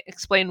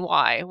explain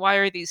why? Why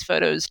are these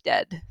photos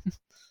dead?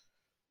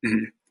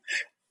 Mm-hmm.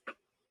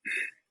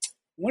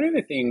 One of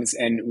the things,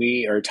 and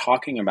we were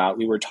talking about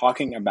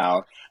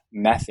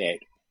method,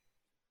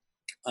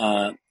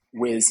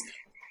 was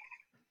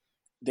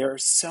there are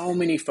so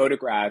many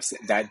photographs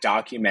that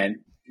document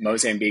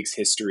Mozambique's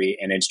history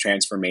and its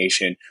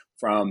transformation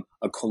from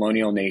a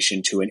colonial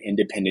nation to an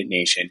independent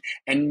nation.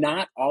 And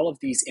not all of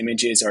these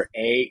images are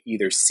A,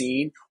 either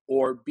seen,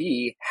 or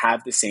B,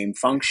 have the same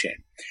function.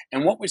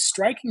 And what was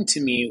striking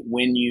to me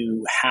when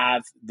you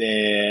have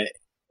the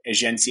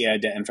Agência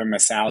de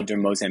Informação de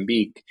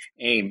Moçambique,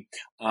 AIM,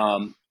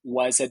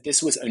 was that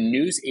this was a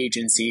news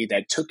agency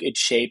that took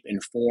its shape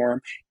and form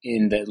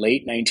in the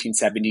late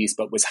 1970s,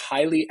 but was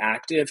highly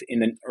active in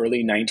the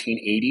early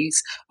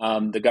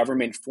 1980s. The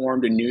government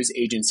formed a news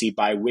agency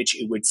by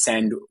which it would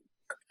send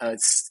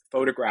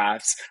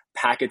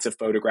packets of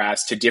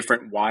photographs to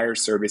different wire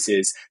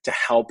services to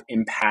help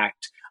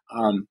impact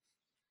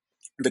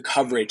the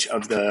coverage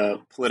of the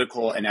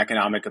political and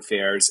economic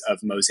affairs of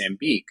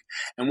Mozambique.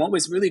 And what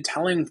was really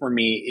telling for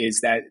me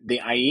is that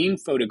the AIM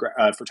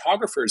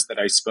photographers that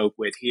I spoke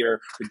with here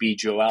would be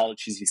Joel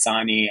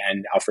Chisisani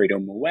and Alfredo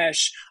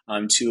Muesch,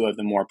 two of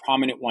the more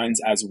prominent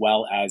ones, as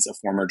well as a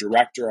former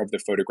director of the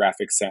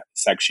photographic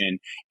section,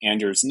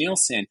 Anders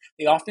Nielsen.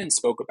 They often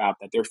spoke about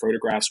that their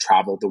photographs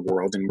traveled the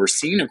world and were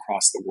seen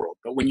across the world.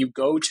 But when you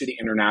go to the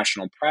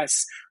international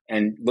press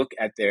and look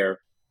at their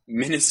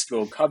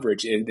minuscule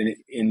coverage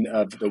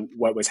of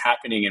what was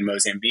happening in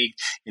Mozambique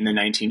in the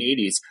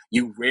 1980s,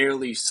 you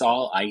rarely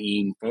saw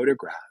AIM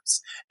photographs.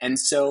 And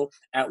so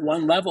at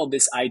one level,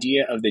 this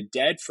idea of the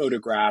dead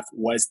photograph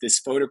was this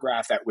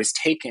photograph that was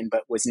taken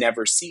but was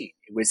never seen.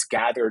 It was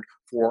gathered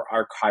for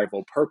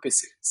archival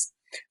purposes.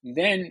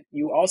 Then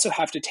you also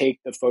have to take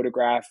the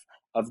photograph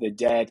of the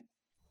dead.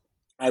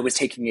 I was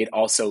taking it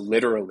also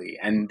literally,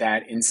 and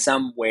that in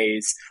some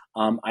ways,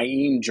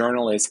 AIM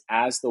journalists,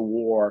 as the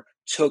war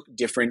took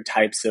different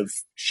types of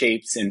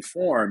shapes and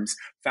forms,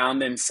 found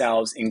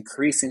themselves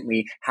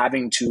increasingly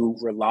having to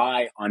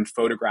rely on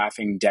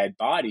photographing dead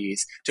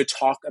bodies to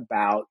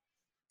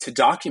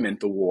document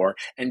the war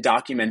and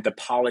document the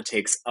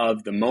politics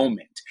of the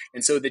moment.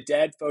 And so the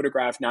dead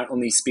photograph not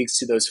only speaks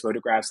to those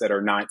photographs that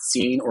are not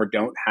seen or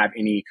don't have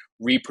any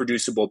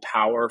reproducible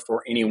power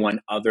for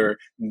anyone other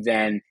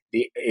than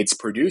its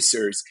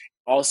producers,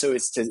 also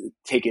is to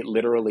take it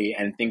literally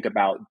and think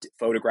about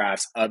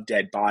photographs of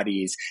dead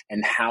bodies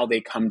and how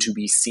they come to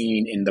be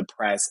seen in the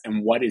press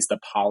and what is the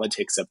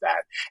politics of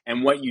that.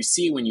 And what you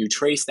see when you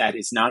trace that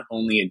is not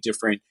only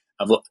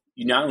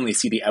you not only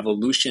see the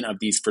evolution of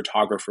these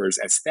photographers'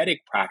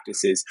 aesthetic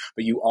practices,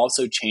 but you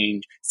also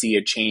see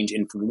a change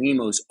in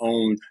Frelimo's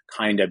own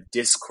kind of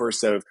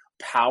discursive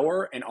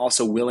power and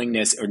also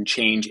willingness and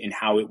change in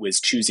how it was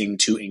choosing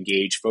to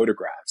engage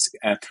photographs,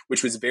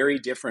 which was very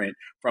different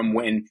from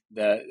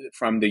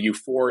the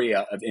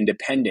euphoria of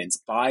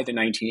independence. By the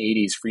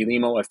 1980s,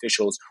 Frelimo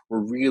officials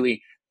were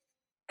really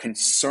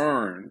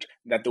concerned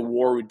that the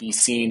war would be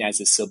seen as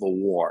a civil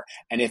war.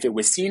 And if it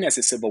was seen as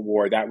a civil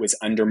war, that was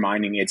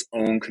undermining its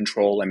own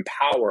control and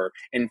power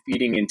and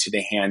feeding into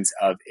the hands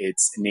of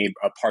its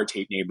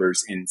apartheid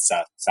neighbors in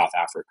South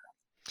Africa.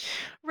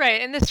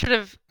 Right. And this sort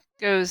of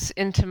goes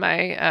into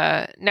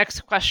my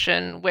next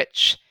question,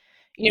 which,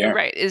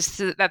 right, is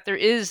that there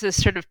is this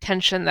sort of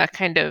tension that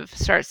kind of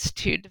starts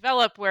to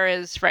develop,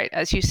 whereas, right,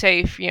 as you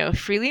say,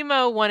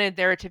 Frelimo wanted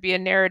there to be a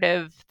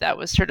narrative that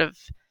was sort of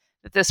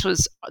that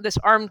this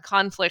armed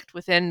conflict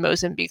within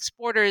Mozambique's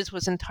borders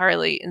was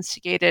entirely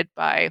instigated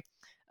by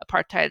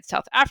apartheid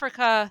South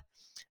Africa.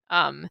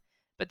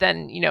 But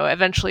then,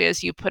 eventually,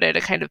 as you put it,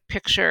 a kind of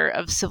picture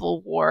of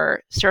civil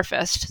war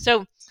surfaced.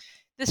 So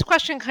this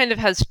question kind of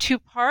has two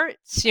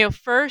parts.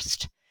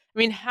 First,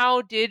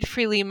 how did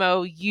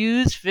Frelimo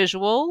use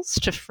visuals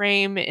to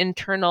frame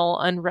internal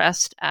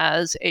unrest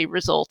as a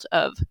result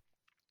of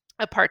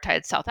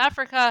apartheid South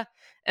Africa?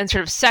 And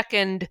sort of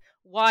second,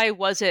 why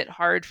was it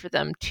hard for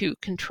them to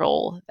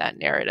control that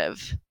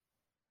narrative?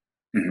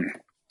 Mm-hmm.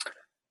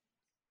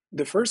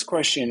 The first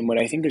question, what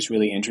I think is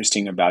really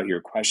interesting about your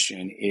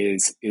question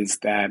is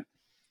that,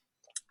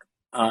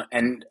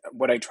 and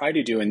what I try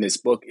to do in this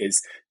book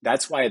is,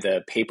 that's why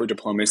the paper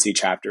diplomacy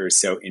chapter is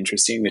so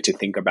interesting, to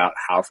think about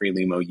how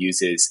Frelimo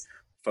uses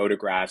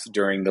photographs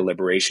during the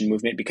liberation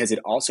movement, because it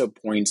also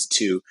points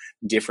to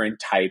different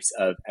types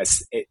of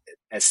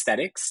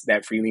aesthetics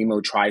that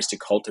Frelimo tries to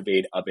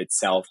cultivate of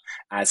itself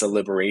as a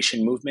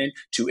liberation movement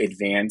to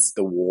advance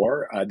the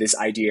war. This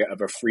idea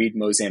of a freed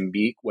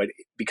Mozambique, what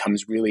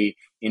becomes really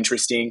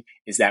interesting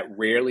is that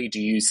rarely do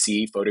you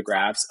see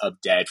photographs of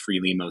dead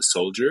Frelimo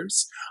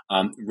soldiers.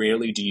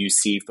 Rarely do you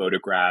see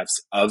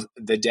photographs of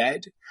the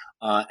dead.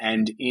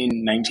 And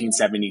in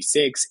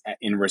 1976,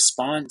 in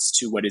response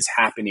to what is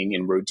happening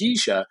in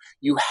Rhodesia,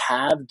 you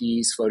have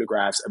these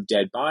photographs of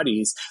dead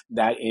bodies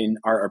that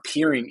are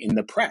appearing in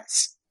the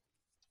press.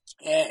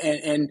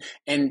 And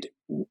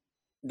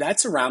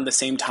that's around the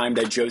same time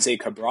that Jose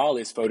Cabral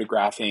is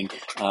photographing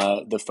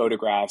the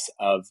photographs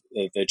of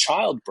the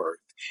childbirth.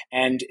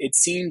 And it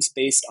seems,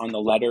 based on the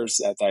letters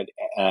that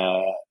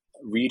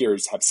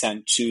readers have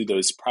sent to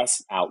those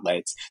press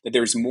outlets, that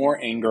there's more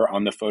anger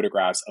on the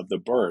photographs of the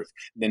birth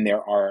than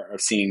there are of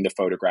seeing the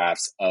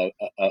photographs of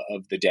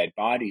the dead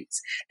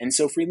bodies. And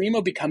so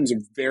Frelimo becomes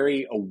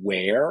very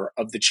aware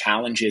of the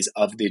challenges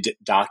of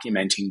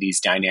documenting these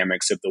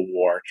dynamics of the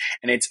war.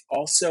 And it's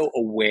also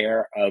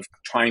aware of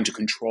trying to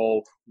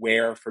control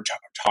where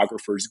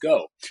photographers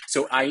go.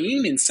 So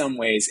AIM, in some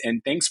ways,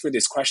 and thanks for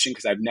this question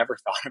because I've never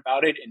thought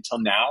about it until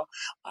now,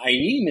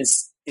 AIM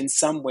is in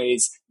some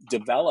ways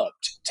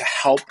developed to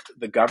help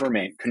the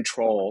government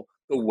control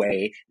the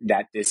way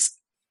that this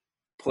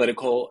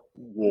political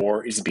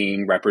war is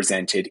being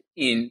represented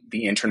in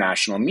the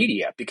international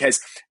media, because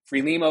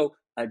Frelimo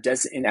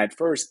at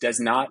first does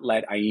not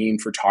let AIM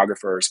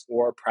photographers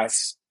or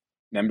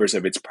members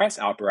of its press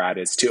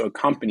apparatus to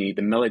accompany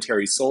the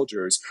military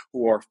soldiers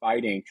who are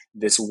fighting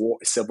this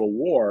civil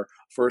war,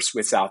 first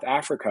with South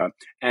Africa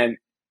and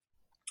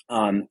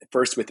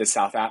first with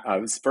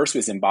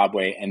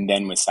Zimbabwe and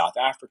then with South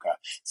Africa.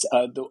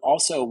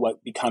 Also,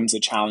 what becomes a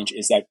challenge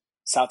is that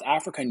South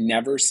Africa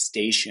never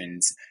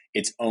stations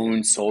its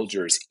own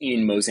soldiers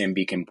in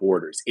Mozambican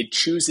borders. It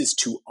chooses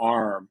to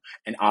arm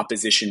an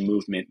opposition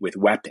movement with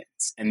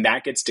weapons. And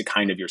that gets to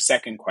kind of your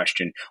second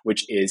question,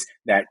 which is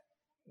that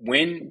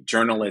when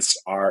journalists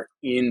are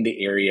in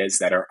the areas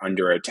that are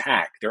under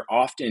attack, they're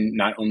often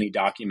not only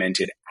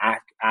documented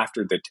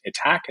after the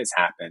attack has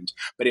happened,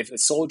 but if a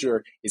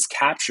soldier is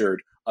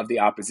captured of the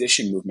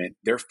opposition movement,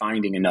 they're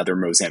finding another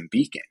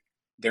Mozambican.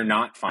 They're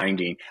not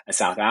finding a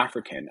South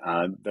African.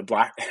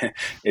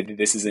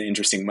 This is an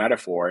interesting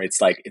metaphor.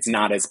 It's like, it's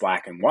not as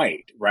black and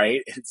white,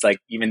 right? It's like,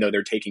 even though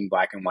they're taking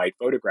black and white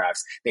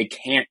photographs, they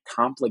can't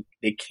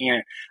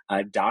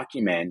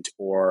document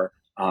or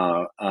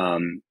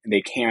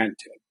they can't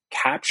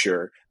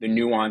capture the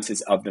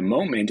nuances of the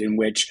moment in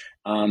which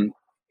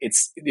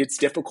it's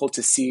difficult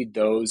to see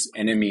those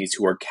enemies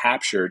who are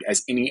captured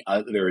as any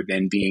other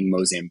than being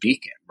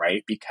Mozambican,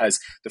 right? Because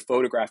the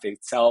photograph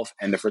itself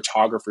and the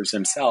photographers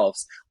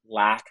themselves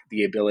lack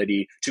the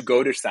ability to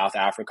go to South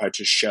Africa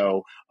to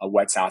show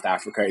what South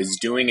Africa is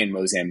doing in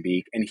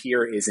Mozambique. And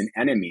here is an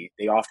enemy.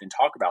 They often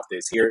talk about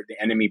this. Here, the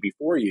enemy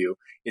before you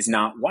is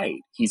not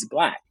white. He's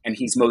black and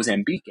he's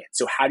Mozambican.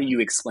 So how do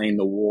you explain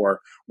the war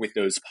with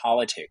those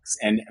politics?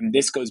 And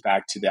this goes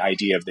back to the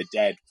idea of the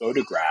dead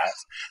photograph,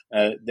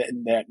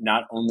 that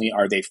not only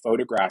are they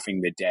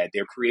photographing the dead,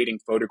 they're creating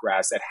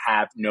photographs that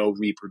have no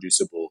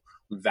reproducible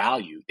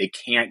value. They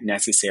can't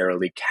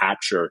necessarily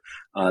capture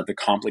the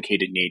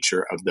complicated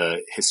nature of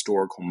the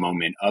historical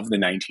moment of the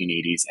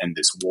 1980s and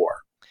this war.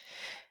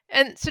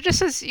 And so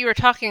just as you were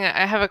talking,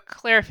 I have a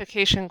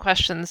clarification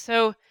question.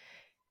 So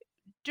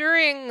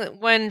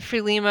when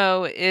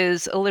Frelimo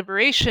is a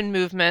liberation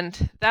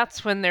movement,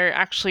 that's when they're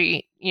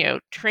actually,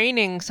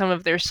 training some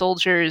of their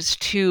soldiers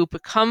to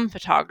become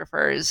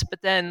photographers.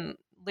 But then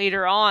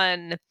later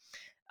on,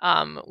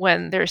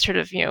 when they're sort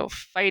of,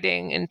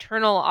 fighting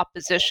internal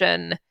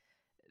opposition,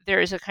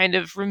 there's a kind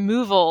of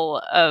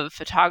removal of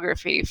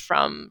photography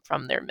from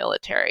their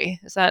military.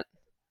 Is that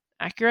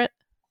accurate?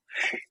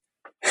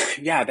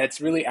 Yeah,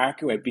 that's really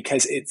accurate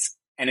because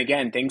and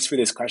again, thanks for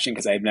this question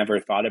because I've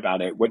never thought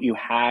about it. What you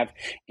have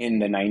in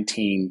the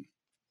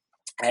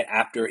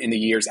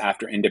years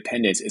after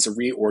independence is a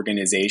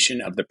reorganization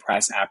of the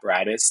press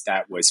apparatus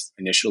that was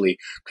initially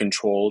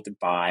controlled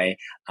by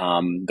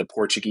the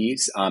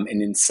Portuguese.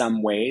 And in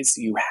some ways,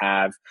 you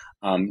have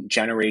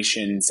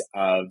generations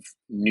of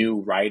new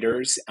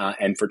writers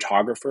and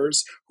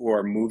photographers who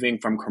are moving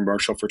from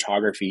commercial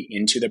photography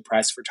into the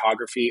press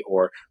photography,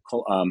 or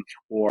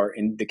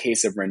in the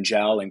case of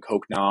Rangel and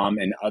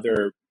Koknam and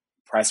other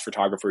press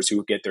photographers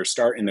who get their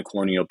start in the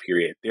colonial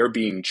period, they're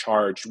being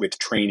charged with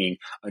training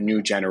a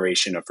new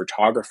generation of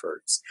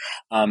photographers.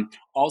 And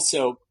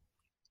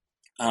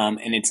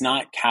it's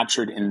not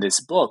captured in this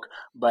book,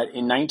 but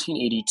in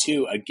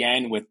 1982,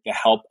 again, with the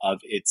help of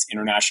its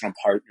international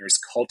partners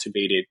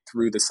cultivated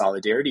through the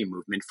Solidarity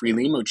movement,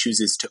 Frelimo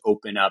chooses to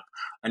open up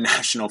a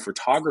national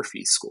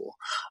photography school.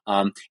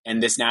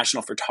 And this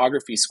national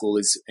photography school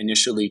is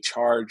initially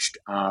charged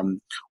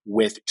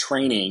with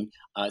training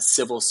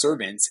civil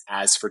servants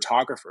as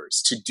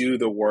photographers to do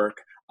the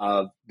work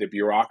of the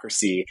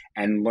bureaucracy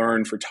and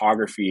learn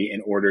photography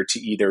in order to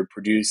either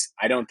produce,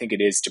 I don't think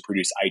it is to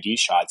produce ID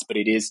shots, but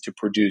it is to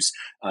produce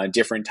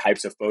different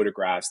types of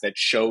photographs that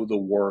show the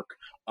work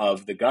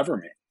of the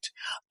government.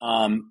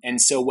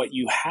 And so what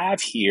you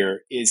have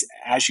here is,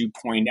 as you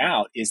point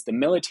out, is the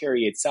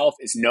military itself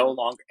is no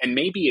longer, and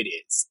maybe it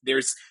is,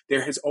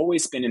 there has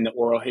always been in the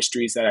oral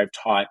histories that I've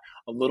taught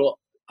a little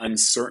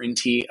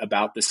uncertainty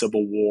about the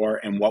Civil War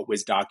and what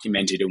was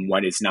documented and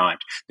what is not.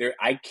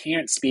 I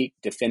can't speak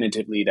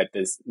definitively that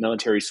the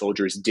military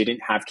soldiers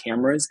didn't have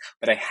cameras,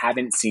 but I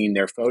haven't seen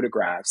their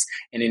photographs.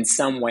 And in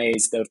some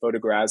ways, the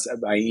photographs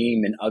of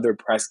AIM and other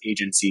press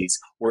agencies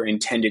were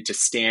intended to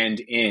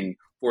stand in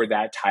for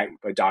that type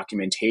of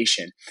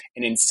documentation.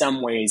 And in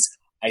some ways,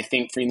 I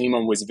think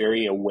Frelimo was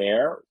very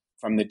aware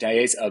from the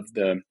days of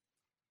the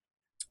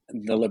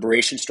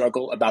liberation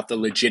struggle about the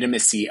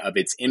legitimacy of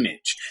its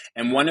image.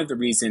 And one of the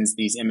reasons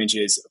these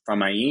images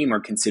from AIM are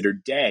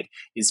considered dead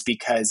is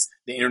because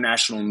the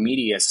international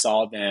media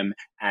saw them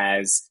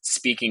as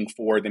speaking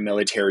for the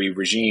military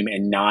regime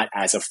and not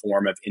as a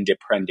form of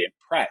independent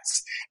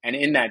press. And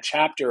in that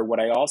chapter,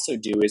 what I also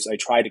do is I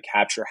try to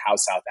capture how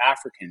South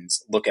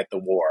Africans look at the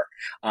war.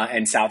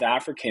 And South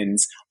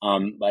Africans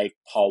like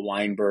Paul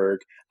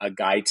Weinberg,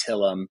 Guy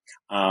Tillam,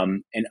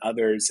 and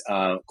others,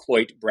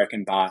 Cloyd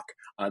Breckenbach,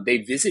 they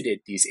visited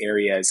these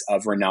areas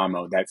of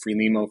Renamo that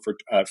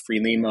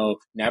Frelimo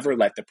never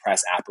let the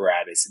press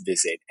apparatus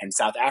visit. And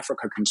South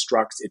Africa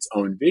constructs its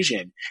own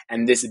vision.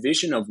 And this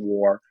vision of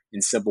war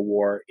and civil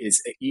war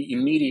is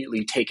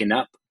immediately taken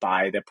up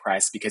by the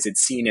press because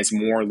it's seen as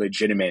more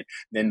legitimate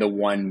than the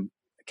one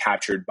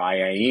captured by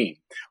AIM.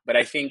 But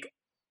I think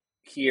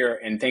here,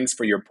 and thanks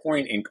for your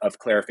point of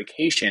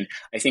clarification,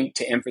 I think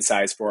to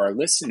emphasize for our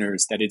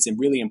listeners that it's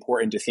really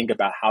important to think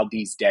about how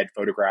these dead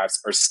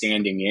photographs are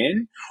standing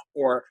in,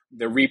 or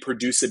the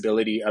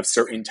reproducibility of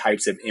certain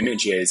types of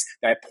images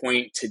that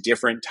point to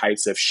different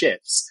types of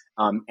shifts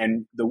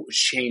and the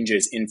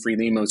changes in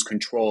Frelimo's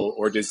control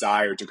or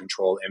desire to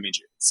control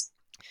images.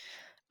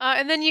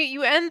 And then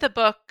you end the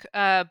book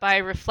by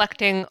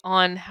reflecting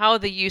on how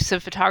the use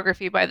of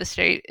photography by the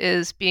state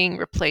is being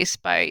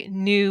replaced by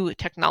new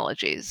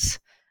technologies.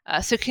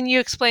 So can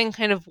you explain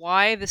kind of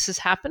why this has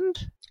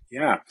happened?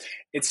 Yeah,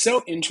 it's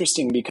so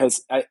interesting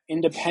because at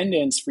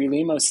Independence,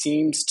 Frelimo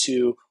seems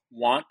to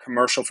want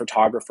commercial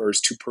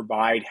photographers to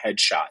provide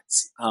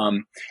headshots.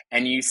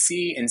 And you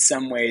see in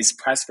some ways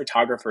press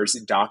photographers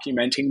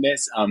documenting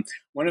this.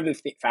 One of the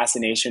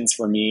fascinations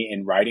for me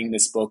in writing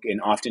this book,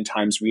 and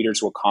oftentimes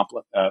readers will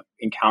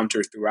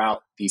encounter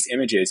throughout these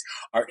images,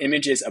 are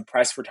images of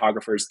press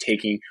photographers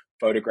taking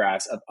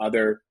photographs of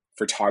other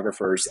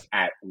photographers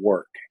at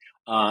work.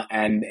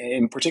 And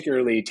in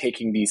particularly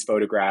taking these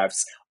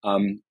photographs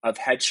of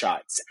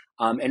headshots.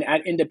 And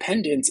at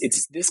Independence,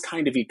 it's this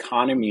kind of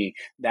economy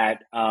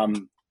that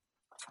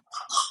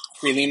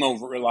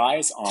Frelimo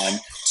relies on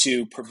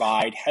to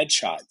provide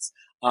headshots.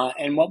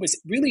 And what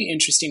was really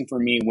interesting for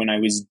me when I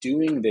was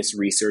doing this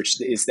research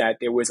is that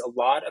there was a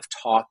lot of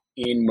talk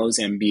in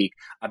Mozambique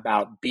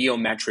about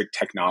biometric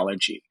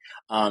technology,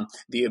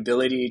 the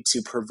ability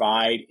to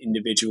provide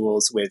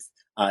individuals with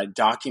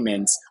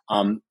documents,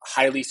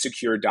 highly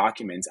secure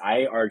documents.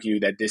 I argue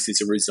that this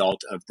is a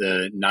result of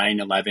the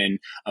 9/11,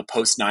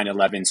 post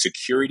 9/11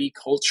 security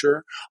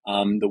culture,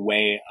 the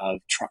way of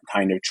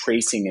kind of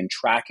tracing and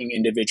tracking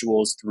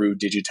individuals through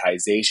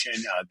digitization,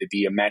 the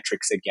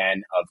biometrics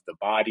again of the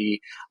body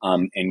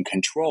and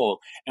control.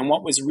 And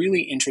what was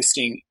really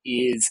interesting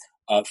is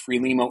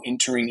Frelimo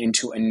entering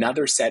into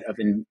another set of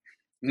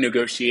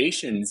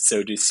negotiations,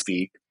 so to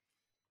speak,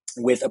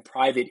 with a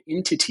private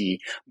entity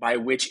by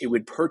which it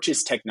would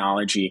purchase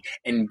technology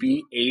and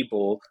be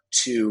able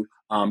to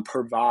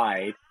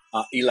provide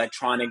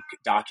electronic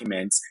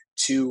documents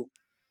to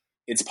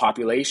its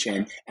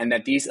population, and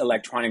that these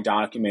electronic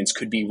documents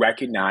could be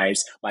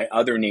recognized by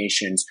other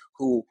nations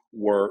who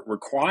were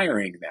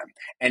requiring them.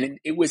 And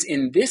it was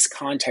in this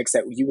context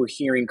that you were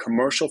hearing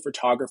commercial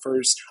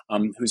photographers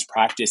whose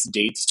practice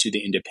dates to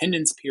the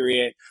independence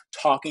period,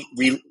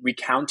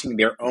 recounting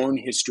their own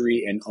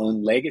history and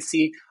own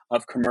legacy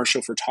of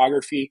commercial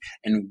photography,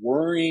 and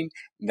worrying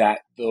that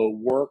the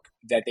work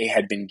that they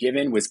had been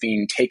given was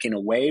being taken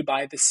away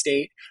by the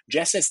state,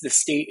 just as the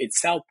state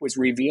itself was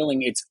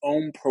revealing its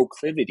own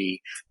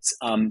proclivity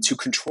to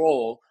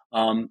control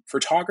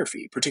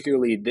photography,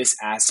 particularly this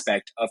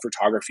aspect of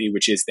photography,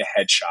 which is the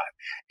headshot.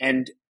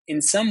 And in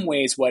some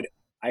ways, what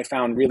I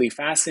found really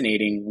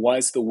fascinating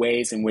was the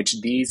ways in which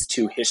these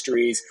two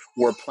histories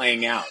were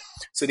playing out.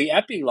 So the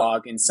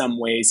epilogue, in some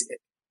ways,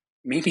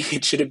 maybe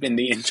it should have been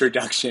the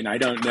introduction, I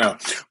don't know.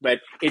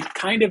 But it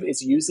kind of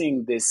is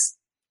using this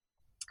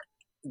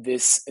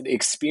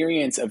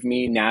experience of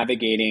me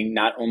navigating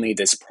not only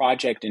this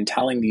project and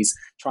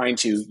trying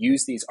to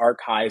use these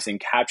archives and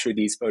capture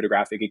these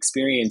photographic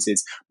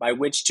experiences by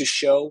which to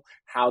show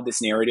how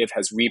this narrative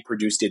has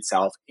reproduced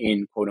itself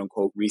in quote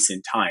unquote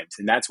recent times.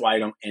 And that's why I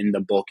don't end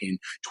the book in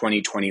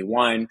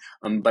 2021,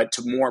 but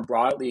to more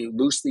broadly,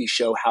 loosely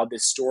show how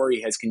this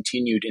story has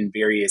continued in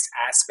various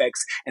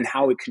aspects and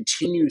how it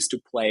continues to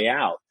play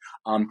out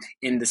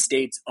in the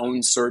state's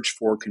own search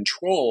for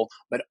control,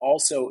 but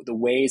also the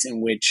ways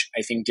in which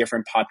I think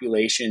different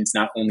populations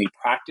not only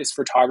practice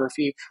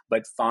photography,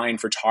 but find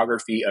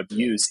photography of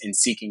use in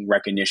seeking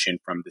recognition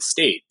from the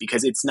state.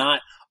 Because it's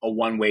not a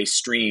one-way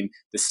stream,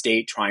 the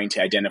state trying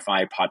to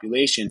identify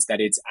populations, that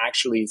it's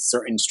actually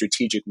certain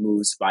strategic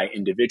moves by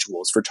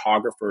individuals,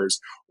 photographers,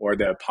 or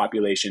the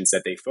populations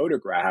that they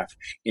photograph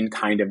in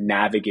kind of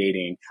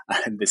navigating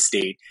the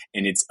state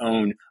and its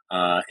own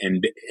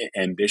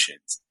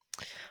ambitions.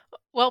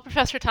 Well,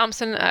 Professor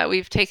Thompson,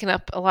 we've taken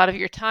up a lot of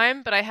your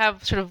time, but I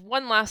have sort of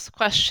one last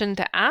question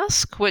to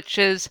ask, which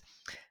is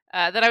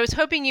that I was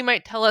hoping you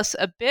might tell us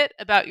a bit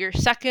about your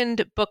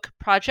second book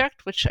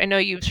project, which I know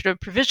you've sort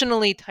of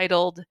provisionally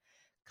titled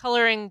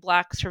Coloring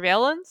Black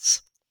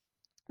Surveillance,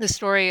 the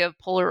story of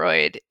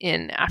Polaroid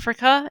in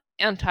Africa,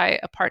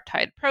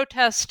 anti-apartheid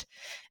protest,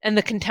 and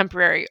the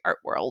contemporary art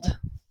world.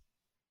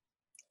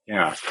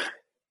 Yeah.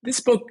 This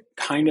book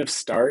kind of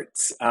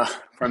starts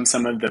from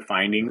some of the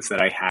findings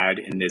that I had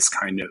in this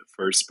kind of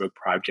first book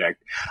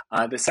project.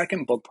 The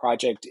second book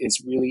project is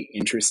really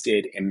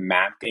interested in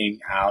mapping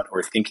out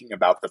or thinking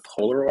about the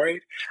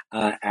Polaroid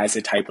as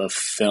a type of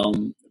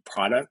film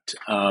product.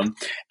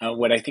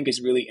 What I think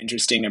is really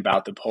interesting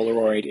about the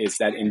Polaroid is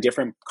that in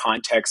different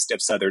contexts of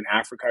Southern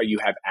Africa, you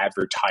have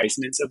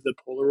advertisements of the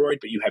Polaroid,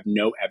 but you have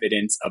no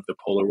evidence of the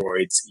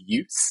Polaroid's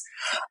use.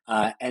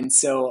 And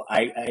so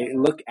I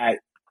look at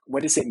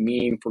what does it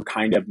mean for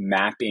kind of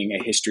mapping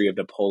a history of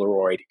the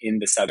Polaroid in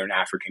the Southern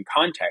African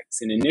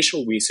context? And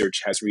initial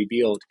research has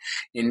revealed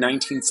in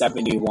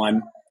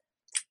 1971,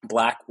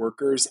 Black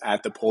workers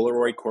at the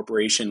Polaroid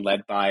Corporation,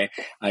 led by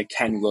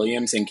Ken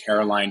Williams and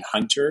Caroline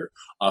Hunter,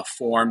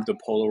 formed the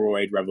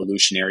Polaroid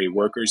Revolutionary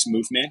Workers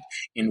Movement,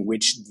 in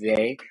which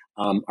they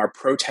are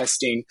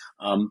protesting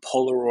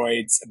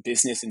Polaroid's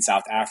business in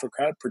South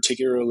Africa,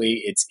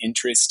 particularly its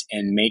interest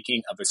in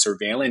making of a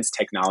surveillance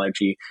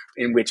technology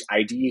in which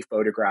ID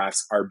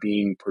photographs are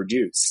being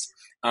produced.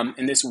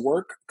 And this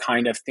work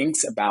kind of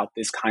thinks about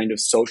this kind of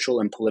social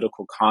and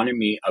political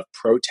economy of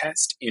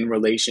protest in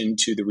relation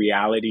to the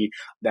reality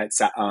that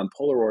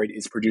Polaroid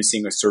is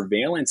producing a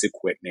surveillance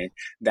equipment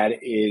that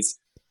is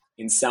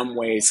in some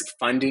ways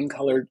funding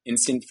colored,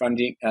 instant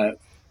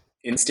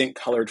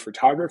colored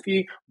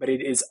photography, but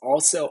it is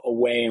also a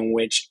way in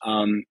which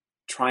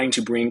trying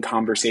to bring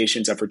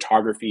conversations of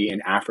photography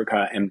in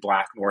Africa and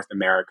Black North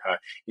America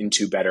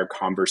into better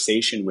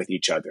conversation with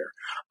each other.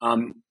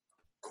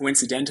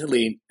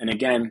 Coincidentally, and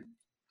again,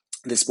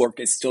 this work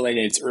is still in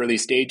its early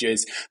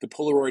stages, the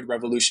Polaroid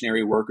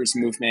Revolutionary Workers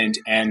Movement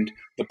and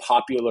the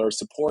popular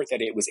support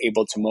that it was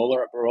able to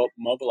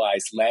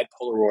mobilize led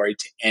Polaroid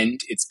to end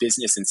its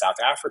business in South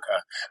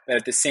Africa. But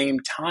at the same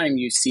time,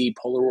 you see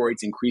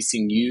Polaroid's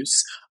increasing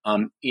use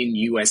in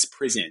U.S.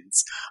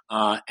 prisons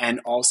and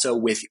also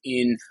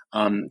within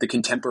the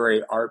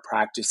contemporary art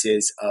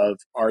practices of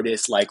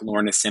artists like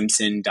Lorna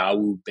Simpson,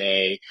 Dawu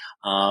Bey,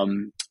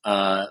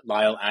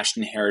 Lyle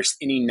Ashton Harris,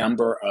 any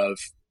number of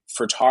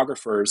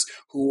photographers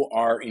who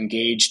are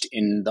engaged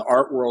in the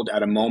art world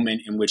at a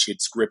moment in which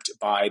it's gripped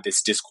by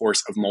this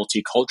discourse of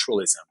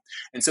multiculturalism.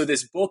 And so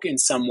this book in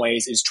some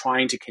ways is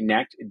trying to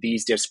connect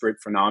these disparate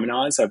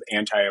phenomena of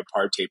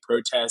anti-apartheid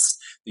protests,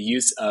 the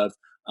use of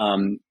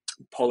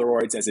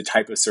Polaroids as a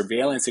type of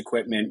surveillance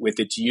equipment with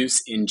its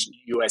use in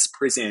U.S.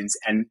 prisons,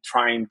 and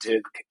trying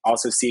to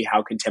also see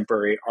how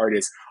contemporary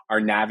artists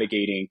are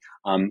navigating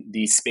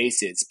these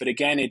spaces. But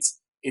again,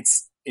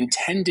 it's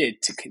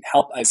intended to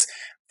help us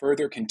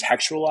further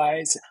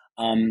contextualize,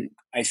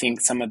 I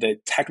think, some of the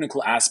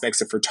technical aspects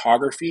of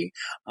photography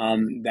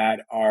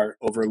that are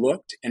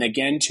overlooked. And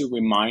again, to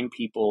remind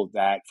people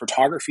that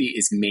photography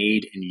is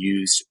made and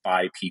used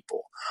by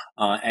people.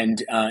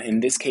 And in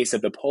this case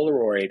of the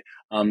Polaroid,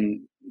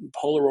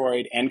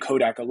 Polaroid and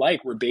Kodak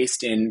alike were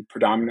based in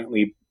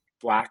predominantly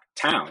Black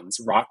towns,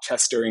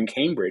 Rochester and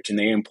Cambridge, and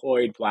they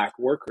employed Black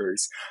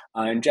workers.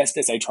 And just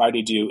as I try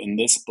to do in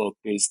this book,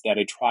 is that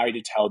I try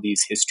to tell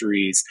these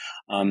histories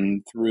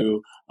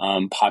through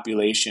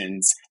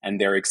populations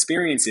and their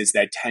experiences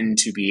that tend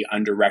to be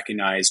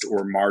under-recognized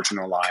or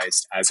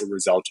marginalized as a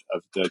result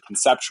of the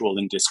conceptual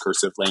and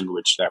discursive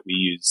language that we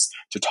use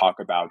to talk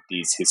about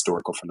these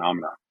historical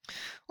phenomena.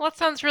 Well, that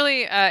sounds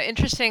really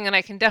interesting, and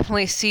I can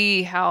definitely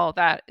see how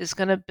that is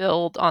going to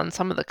build on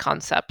some of the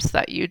concepts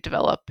that you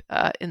develop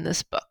in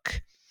this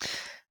book.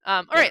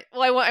 All right.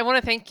 Well, I want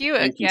to thank you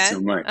again. Thank you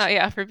so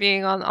much. For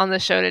being on the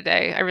show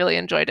today. I really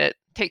enjoyed it.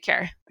 Take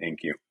care. Thank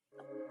you.